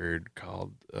last record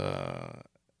called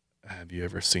Have You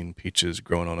Ever Seen Peaches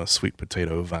Growing on a Sweet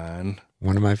Potato Vine?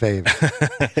 One of my favorites.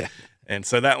 And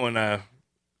so that one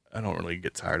I don't really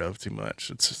get tired of too much.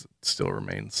 It still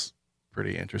remains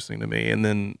pretty interesting to me. And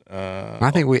then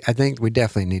I think we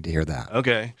definitely need to hear that.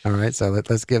 okay. All right, so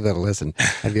let's give that a listen.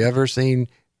 Have you ever seen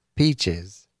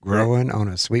peaches growing on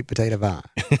a sweet potato vine?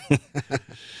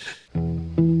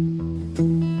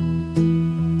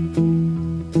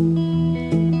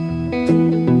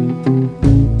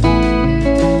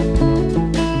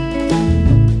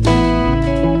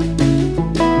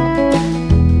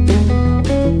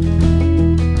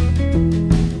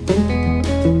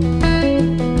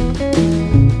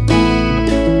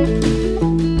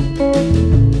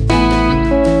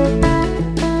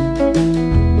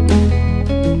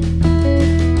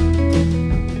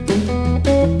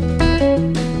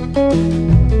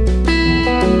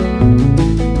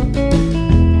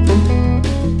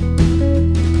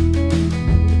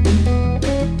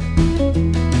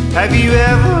 Have you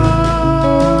ever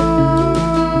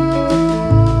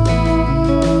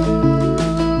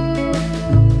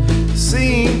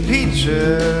seen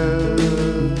peaches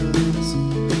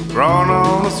growing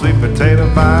on a sweet potato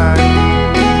vine?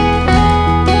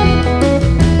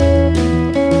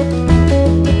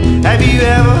 Have you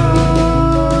ever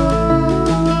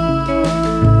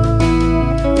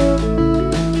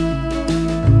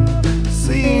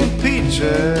seen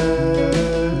peaches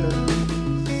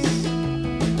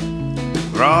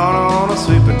growing on a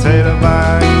sweet potato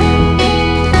vine?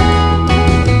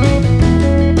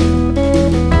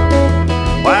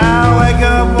 Well, wake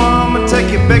up, woman,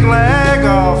 take your big leg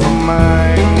off of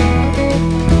mine.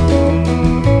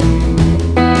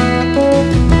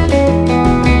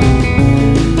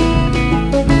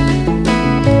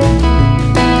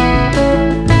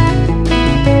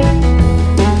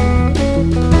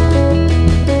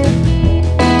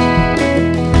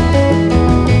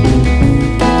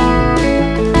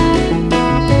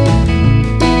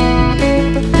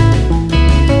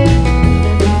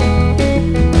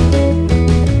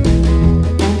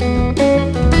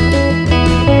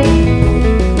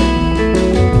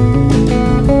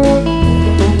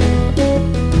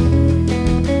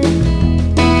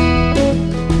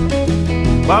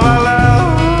 La la la.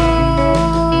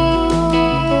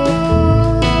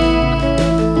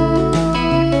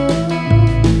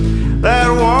 That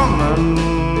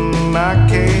woman, I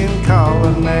can't call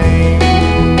her name.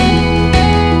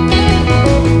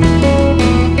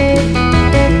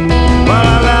 La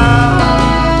la la.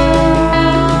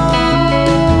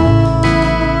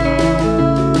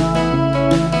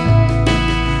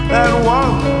 That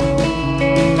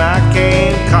woman, I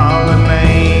can't call her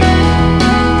name.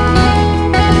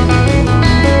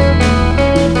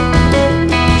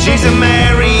 She's a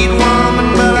married woman,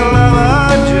 but I love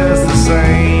her just the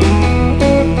same.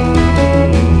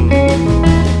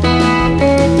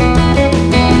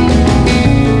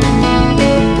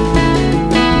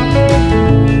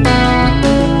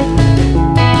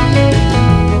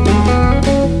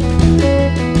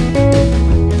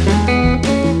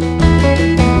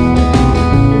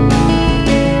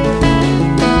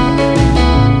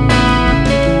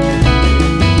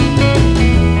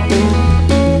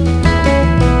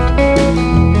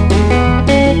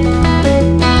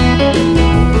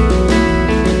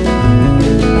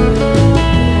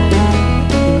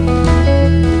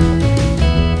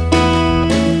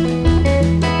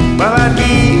 Well, I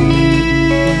give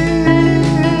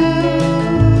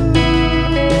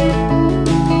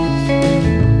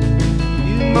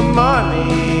you my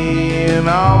money and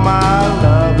all my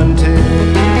loving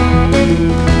too.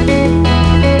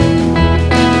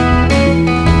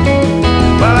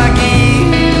 Well, I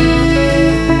give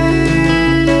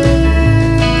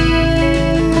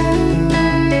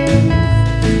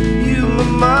you my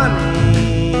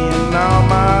money and all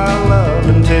my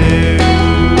loving too.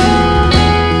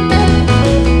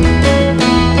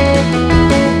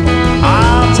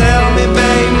 Tell me,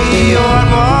 baby, what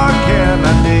more can I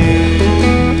do?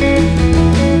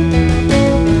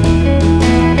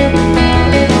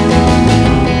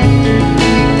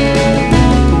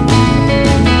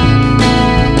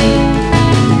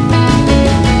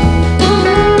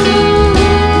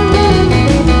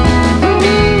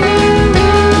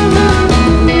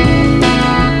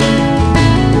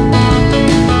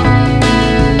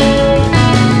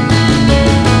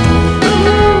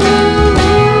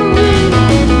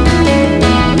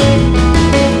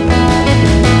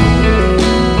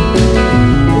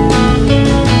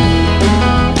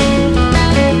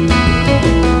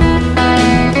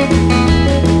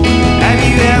 Have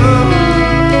you ever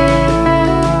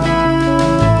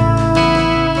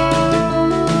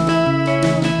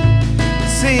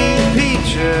seen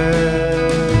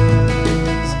peaches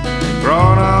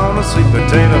growing on a sweet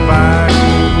potato vine?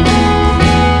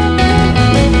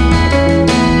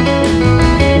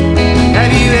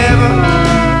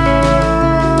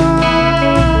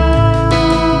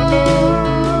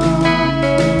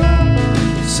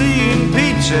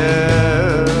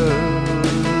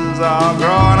 all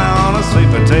growing on a sweet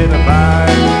potato vine.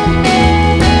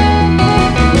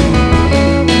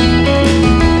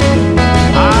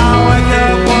 I'll wake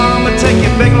up, woman, take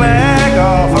your big leg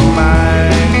off of mine.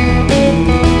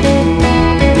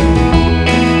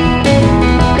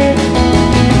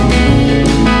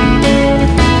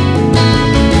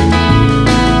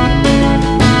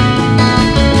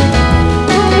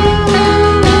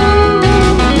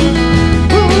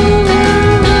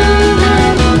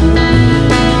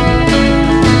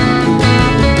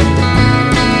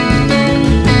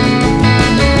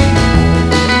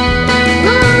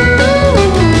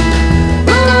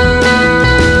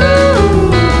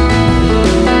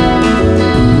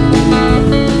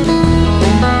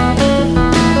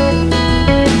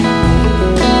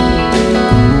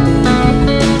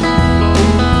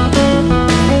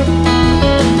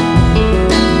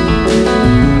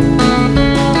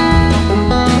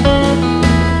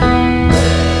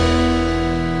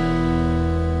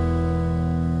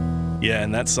 Yeah,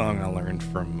 and that song I learned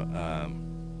from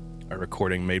a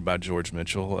recording made by George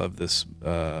Mitchell of this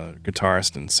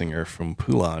guitarist and singer from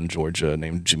Poulon, Georgia,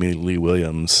 named Jimmy Lee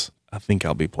Williams. I think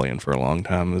I'll be playing for a long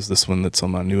time. Is this one that's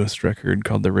on my newest record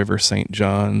called The River St.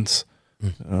 John's.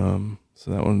 So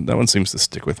that one seems to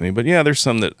stick with me. But yeah, there's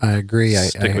some that I agree.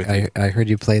 stick with me. I heard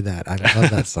you play that. I love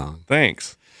that song.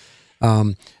 Thanks.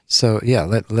 So yeah,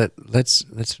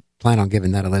 let's plan on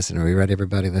giving that a listen. Are we ready,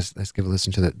 everybody? Let's give a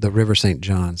listen to the River St.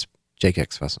 John's, Jake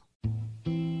X. Fussell.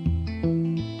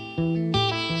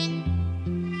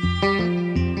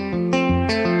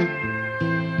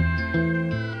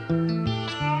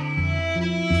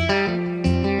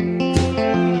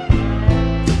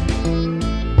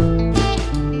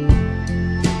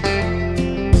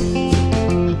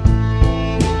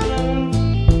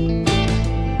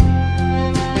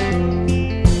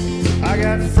 I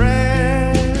got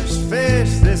fresh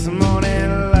fish this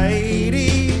morning,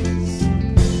 ladies.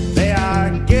 They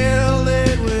are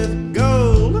gilded with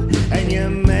gold, and you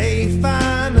may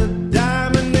find a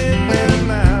diamond in their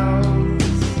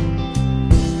mouths.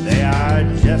 They are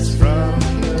just from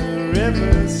the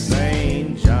river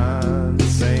St. John's,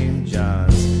 St.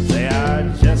 John's. They are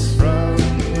just from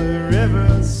the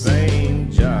river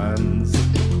St. John's.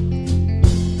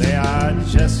 They are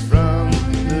just from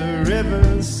the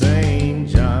river St.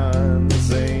 John's,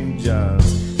 St.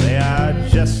 John's. They are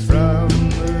just from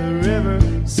the river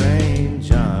St.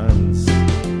 John's.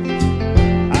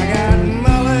 I got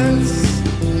mullets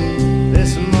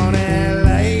this morning,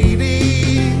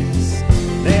 ladies.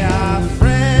 They are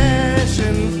fresh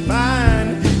and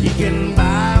fine. You can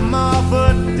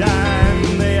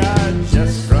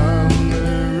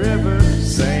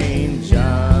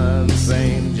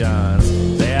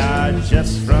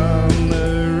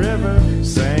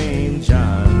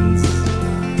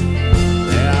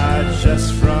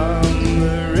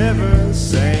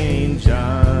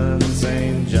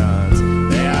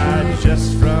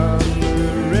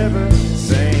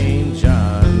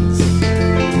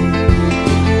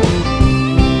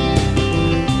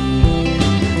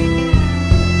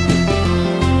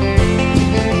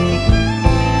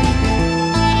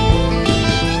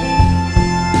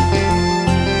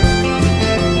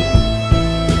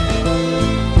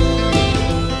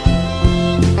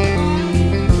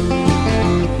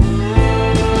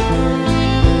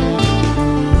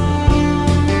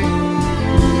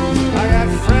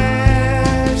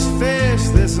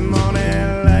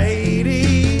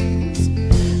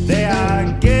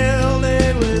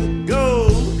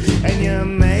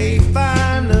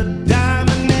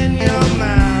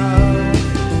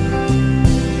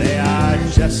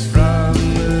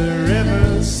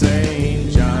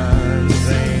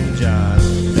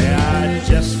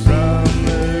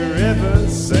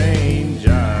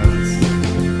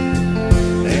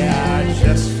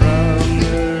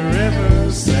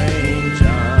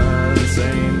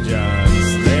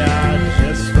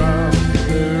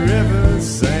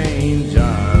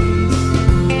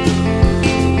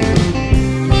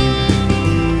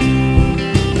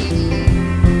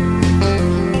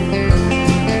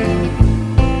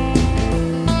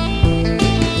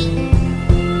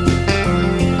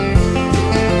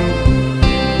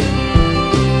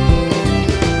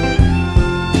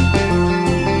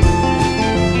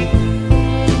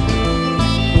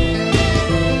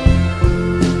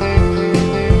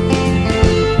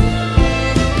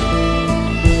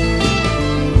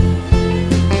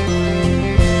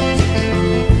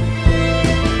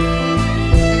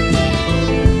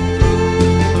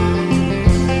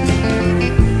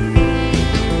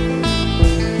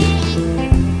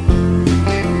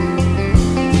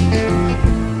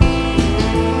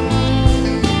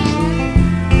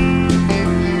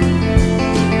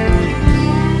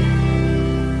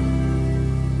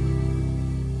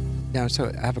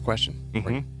So I have a question.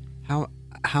 for you. Mhm.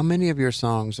 How many of your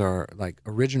songs are like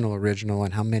original,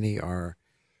 and how many are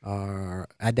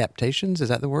adaptations? Is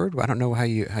that the word? I don't know how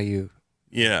you.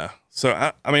 Yeah.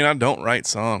 So I mean, I don't write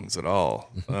songs at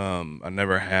all. I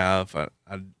never have.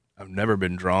 I've never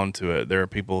been drawn to it. There are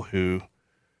people who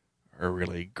are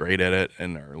really great at it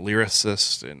and are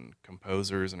lyricists and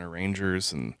composers and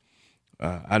arrangers, and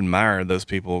I admire those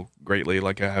people greatly.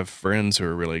 Like I have friends who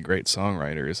are really great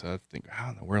songwriters. I think,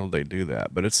 how in the world they do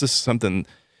that? But it's just something,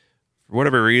 for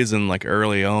whatever reason, like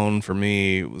early on for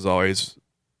me, it was always,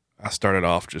 I started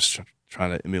off just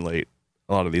trying to emulate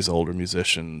a lot of these older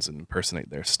musicians and impersonate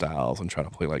their styles and try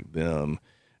to play like them.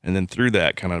 And then through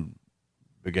that kind of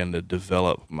began to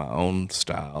develop my own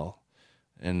style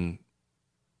and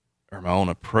or my own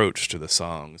approach to the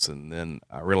songs. And then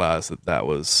I realized that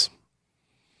was,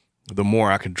 the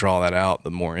more I could draw that out,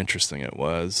 the more interesting it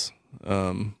was.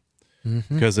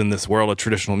 Because in this world of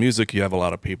traditional music, you have a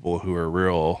lot of people who are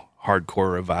real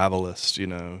hardcore revivalists,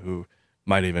 who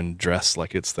might even dress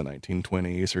like it's the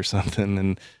 1920s or something.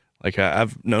 And like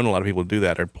I've known a lot of people do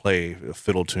that or play a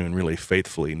fiddle tune really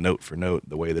faithfully, note for note,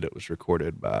 the way that it was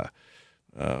recorded by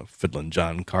Fiddlin'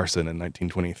 John Carson in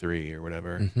 1923 or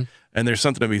whatever. And there's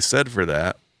something to be said for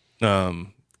that.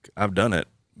 I've done it,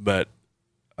 but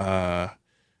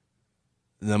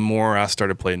the more I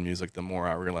started playing music, the more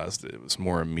I realized that it was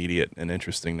more immediate and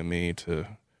interesting to me to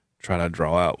try to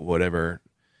draw out whatever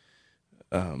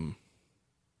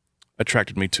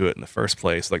attracted me to it in the first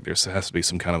place. Like there has to be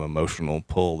some kind of emotional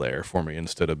pull there for me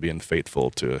instead of being faithful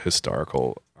to a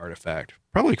historical artifact.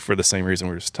 Probably for the same reason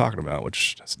we were just talking about,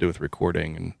 which has to do with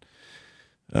recording.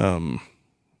 And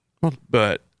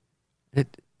but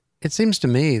It seems to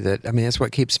me that, I mean, that's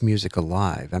what keeps music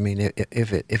alive. I mean,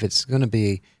 if it's going to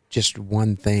be just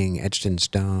one thing etched in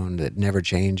stone that never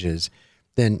changes,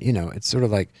 then, it's sort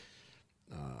of like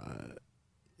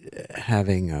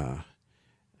having a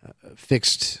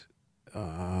fixed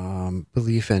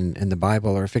belief in the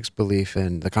Bible or a fixed belief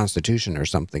in the Constitution or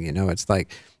something. It's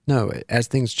like, no, as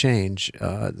things change,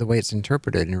 the way it's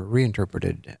interpreted and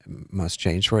reinterpreted must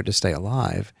change for it to stay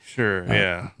alive. sure,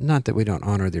 yeah. Not that we don't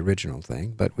honor the original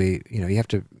thing, but we, you have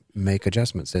to make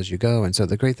adjustments as you go. And so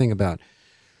the great thing about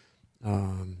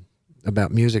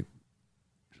music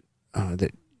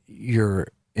that you're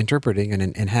interpreting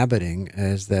and inhabiting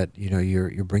is that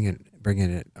you're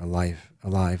bringing it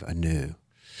alive anew.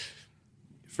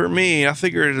 For me, I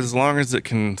figured as long as it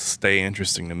can stay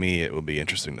interesting to me, it will be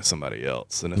interesting to somebody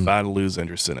else. And if I lose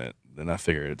interest in it, then I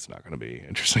figure it's not going to be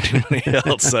interesting to anybody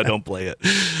else. So I don't play it.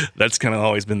 That's kind of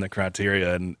always been the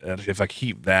criteria. And if I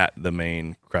keep that the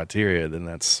main criteria, then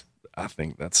I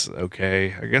think that's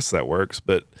okay. I guess that works.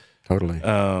 But Totally.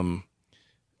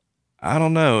 I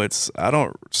don't know.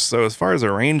 So as far as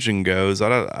arranging goes,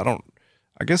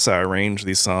 I guess I arrange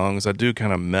these songs. I do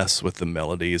kind of mess with the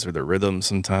melodies or the rhythms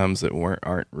sometimes that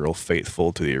aren't real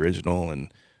faithful to the original.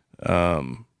 And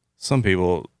some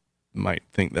people might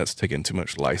think that's taking too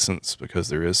much license because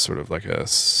there is sort of like a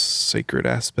sacred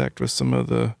aspect with some of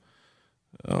the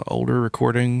older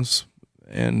recordings.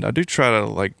 And I do try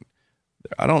to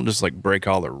I don't just break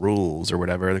all the rules or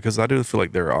whatever, because I do feel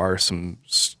like there are some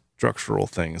structural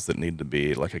things that need to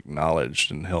be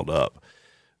acknowledged and held up.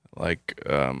 I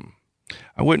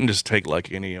wouldn't just take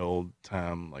any old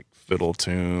time fiddle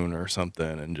tune or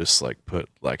something and just put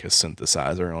a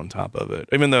synthesizer on top of it.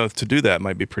 Even though to do that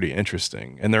might be pretty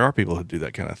interesting, and there are people who do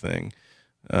that kind of thing.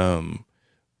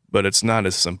 But it's not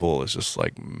as simple as just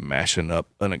mashing up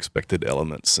unexpected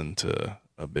elements into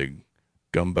a big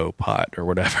gumbo pot or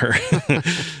whatever.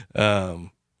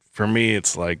 For me,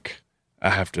 it's I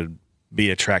have to be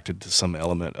attracted to some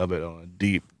element of it on a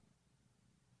deep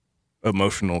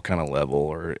emotional kind of level,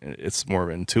 or it's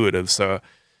more intuitive. So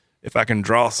if I can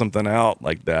draw something out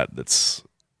like that's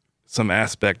some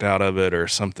aspect out of it or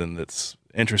something that's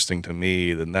interesting to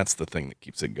me, then that's the thing that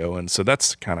keeps it going. So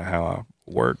that's kind of how I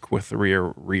work with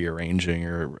rearranging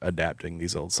or adapting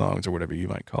these old songs or whatever you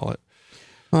might call it.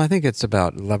 Well, I think it's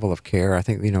about level of care. I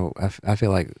think, I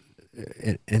feel like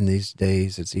in these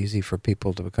days it's easy for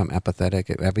people to become apathetic.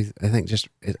 I think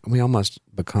we almost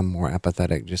become more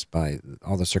apathetic just by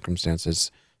all the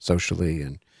circumstances socially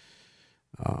and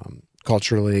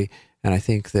culturally. And I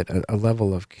think that a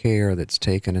level of care that's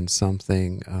taken in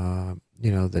something,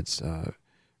 that's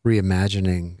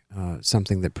reimagining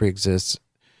something that preexists,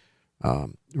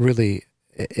 really,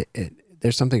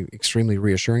 there's something extremely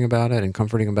reassuring about it and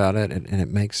comforting about it, and it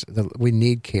makes we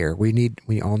need care.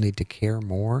 We all need to care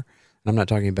more. And I'm not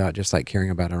talking about just caring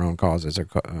about our own causes or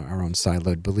our own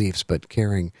siloed beliefs, but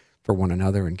caring for one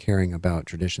another and caring about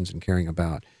traditions and caring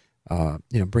about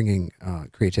bringing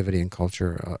creativity and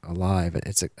culture alive.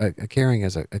 It's a caring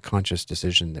as a conscious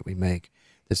decision that we make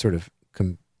that sort of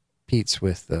competes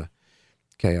with the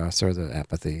chaos or the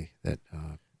apathy that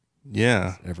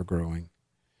Yeah. is ever growing.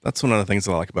 That's one of the things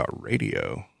I like about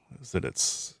radio is that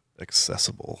it's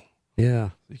accessible. Yeah,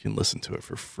 You can listen to it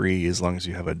for free as long as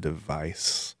you have a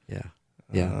device. yeah,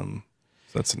 yeah.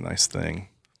 So that's a nice thing.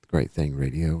 Great thing,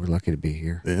 radio. We're lucky to be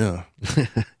here. Yeah.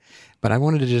 But I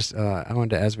wanted to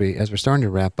as we're starting to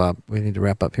wrap up, we need to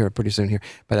wrap up here pretty soon here.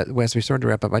 But as we start to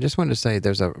wrap up, I just wanted to say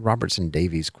there's a Robertson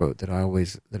Davies quote that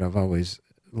I've always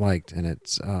liked, and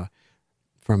it's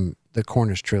from the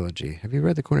Cornish trilogy. Have you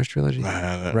read the Cornish trilogy? I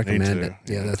haven't. Recommend Need it.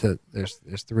 to. Yeah,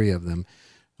 there's three of them.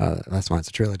 That's why it's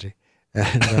a trilogy.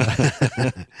 And,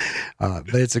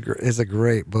 but it's a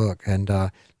great book. And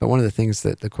but one of the things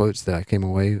that the quotes that I came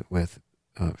away with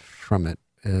from it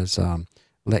is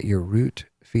let your root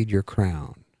feed your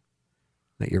crown.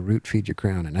 Let your root feed your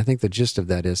crown. And I think the gist of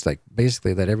that is like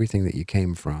basically let everything that you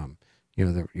came from,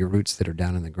 your roots that are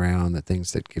down in the ground, the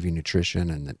things that give you nutrition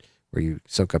and that where you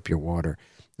soak up your water,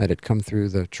 let it come through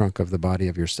the trunk of the body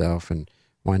of yourself and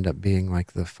wind up being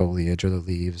like the foliage or the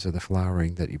leaves or the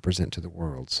flowering that you present to the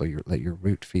world. So let your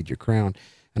root feed your crown.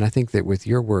 And I think that with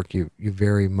your work, you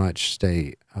very much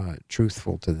stay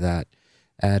truthful to that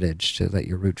adage to let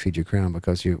your root feed your crown,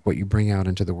 because what you bring out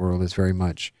into the world is very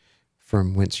much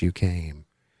from whence you came.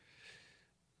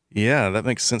 Yeah, that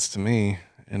makes sense to me.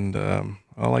 And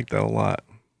I like that a lot.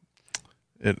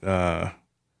 I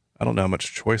don't know how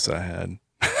much choice I had.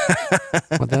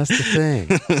 Well, that's the thing.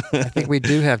 I think we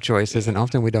do have choices, and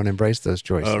often we don't embrace those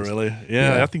choices. Oh, really?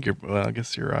 Yeah, Yeah. I think I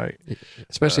guess you're right.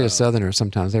 Especially as Southerners,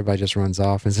 sometimes everybody just runs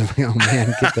off and says, oh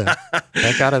man, get the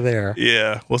heck out of there.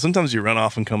 Yeah. Well, sometimes you run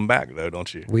off and come back, though,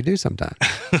 don't you? We do sometimes.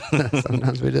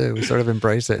 Sometimes we do. We sort of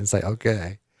embrace it and say,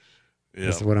 okay, Yeah.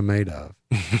 this is what I'm made of,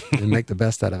 and make the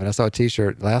best out of it. I saw a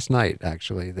T-shirt last night,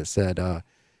 actually, that said,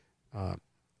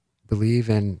 believe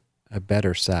in a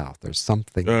better South, or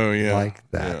something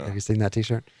like that. Yeah. Have you seen that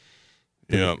T-shirt?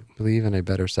 Yeah. Believe in a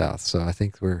better South. So I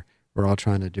think we're all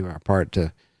trying to do our part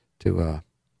to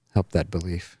help that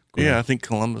belief grow. Yeah, I think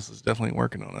Columbus is definitely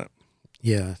working on it.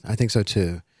 Yeah, I think so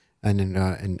too. And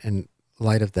in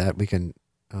light of that, we can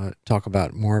talk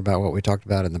more about what we talked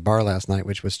about in the bar last night,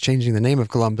 which was changing the name of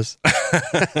Columbus.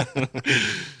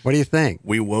 What do you think?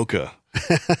 We Woka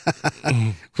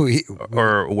We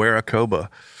or Waracoba.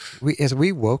 is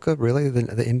we Woka really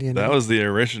the Indian That name? was the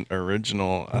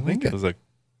original. I think Okay. it was a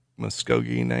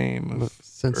Muskogee name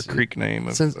or Creek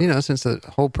name. Since the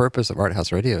whole purpose of Art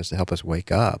House Radio is to help us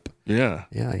wake up. Yeah.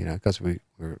 Yeah, because we're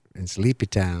in Sleepy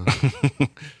Town.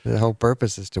 The whole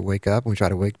purpose is to wake up, and we try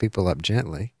to wake people up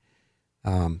gently.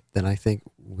 Then I think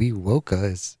we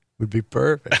Woka would be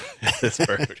perfect. That's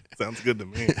perfect. Sounds good to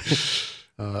me.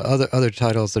 Other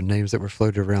titles or names that were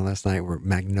floated around last night were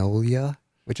Magnolia,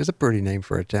 which is a pretty name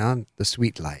for a town. The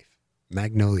Sweet Life,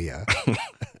 Magnolia.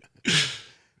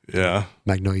 Yeah.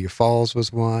 Magnolia Falls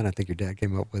was one. I think your dad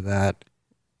came up with that.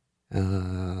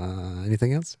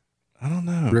 Anything else? I don't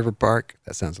know. River Park.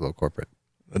 That sounds a little corporate.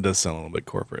 That does sound a little bit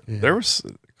corporate. Yeah.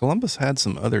 Columbus had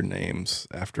some other names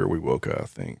after we woke up, I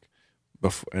think,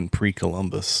 and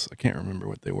pre-Columbus. I can't remember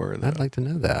what they were, though. I'd like to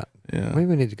know that. Yeah. Maybe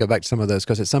we need to go back to some of those,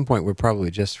 because at some point we're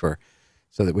probably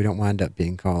so that we don't wind up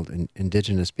being called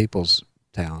Indigenous Peoples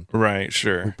Town. Right, We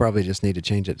sure. probably just need to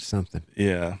change it to something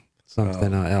Yeah.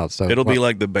 else. So It'll be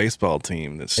like the baseball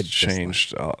team that's It's just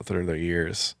changed through the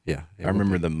years. yeah. I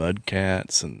remember the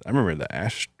Mudcats, and I remember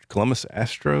the Columbus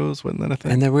Astros, wasn't that a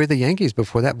thing? And then we were the Yankees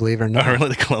before that, believe it or not. Oh, really?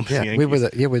 The Columbus Yeah,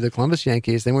 Yankees? we were the Columbus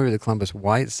Yankees. Then we were the Columbus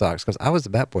White Sox, because I was the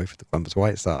bat boy for the Columbus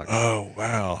White Sox Oh,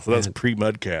 wow. So that was And-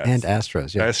 pre-Mudcats. and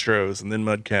Astros. Yeah, Astros, and then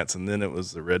Mudcats, and then it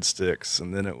was the Red Sticks,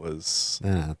 and then it was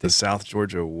I the South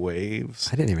Georgia Waves.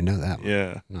 didn't even know that one.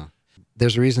 Yeah. No,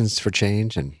 there's reasons for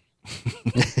change, and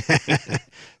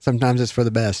sometimes it's for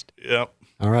the best. Yep.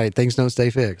 All right, things don't stay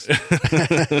fixed.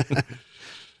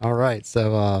 All right,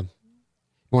 so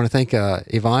I want to thank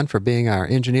Yvonne for being our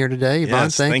engineer today. Yvonne,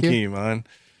 Yes, thank you. man.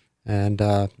 And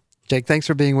Jake, thanks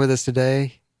for being with us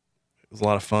today. It was a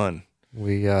lot of fun.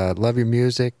 We love your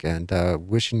music, and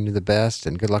wishing you the best,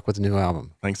 and good luck with the new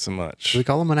album. Thanks so much. Should we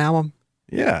call them an album?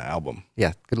 Yeah, album.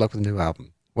 Yeah, good luck with the new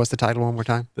album. What's the title one more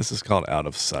time? This is called Out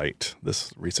of Sight,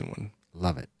 this recent one.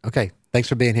 Love it. Okay, thanks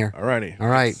for being here. Alrighty. All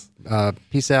right,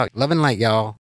 peace out. Love and light, y'all.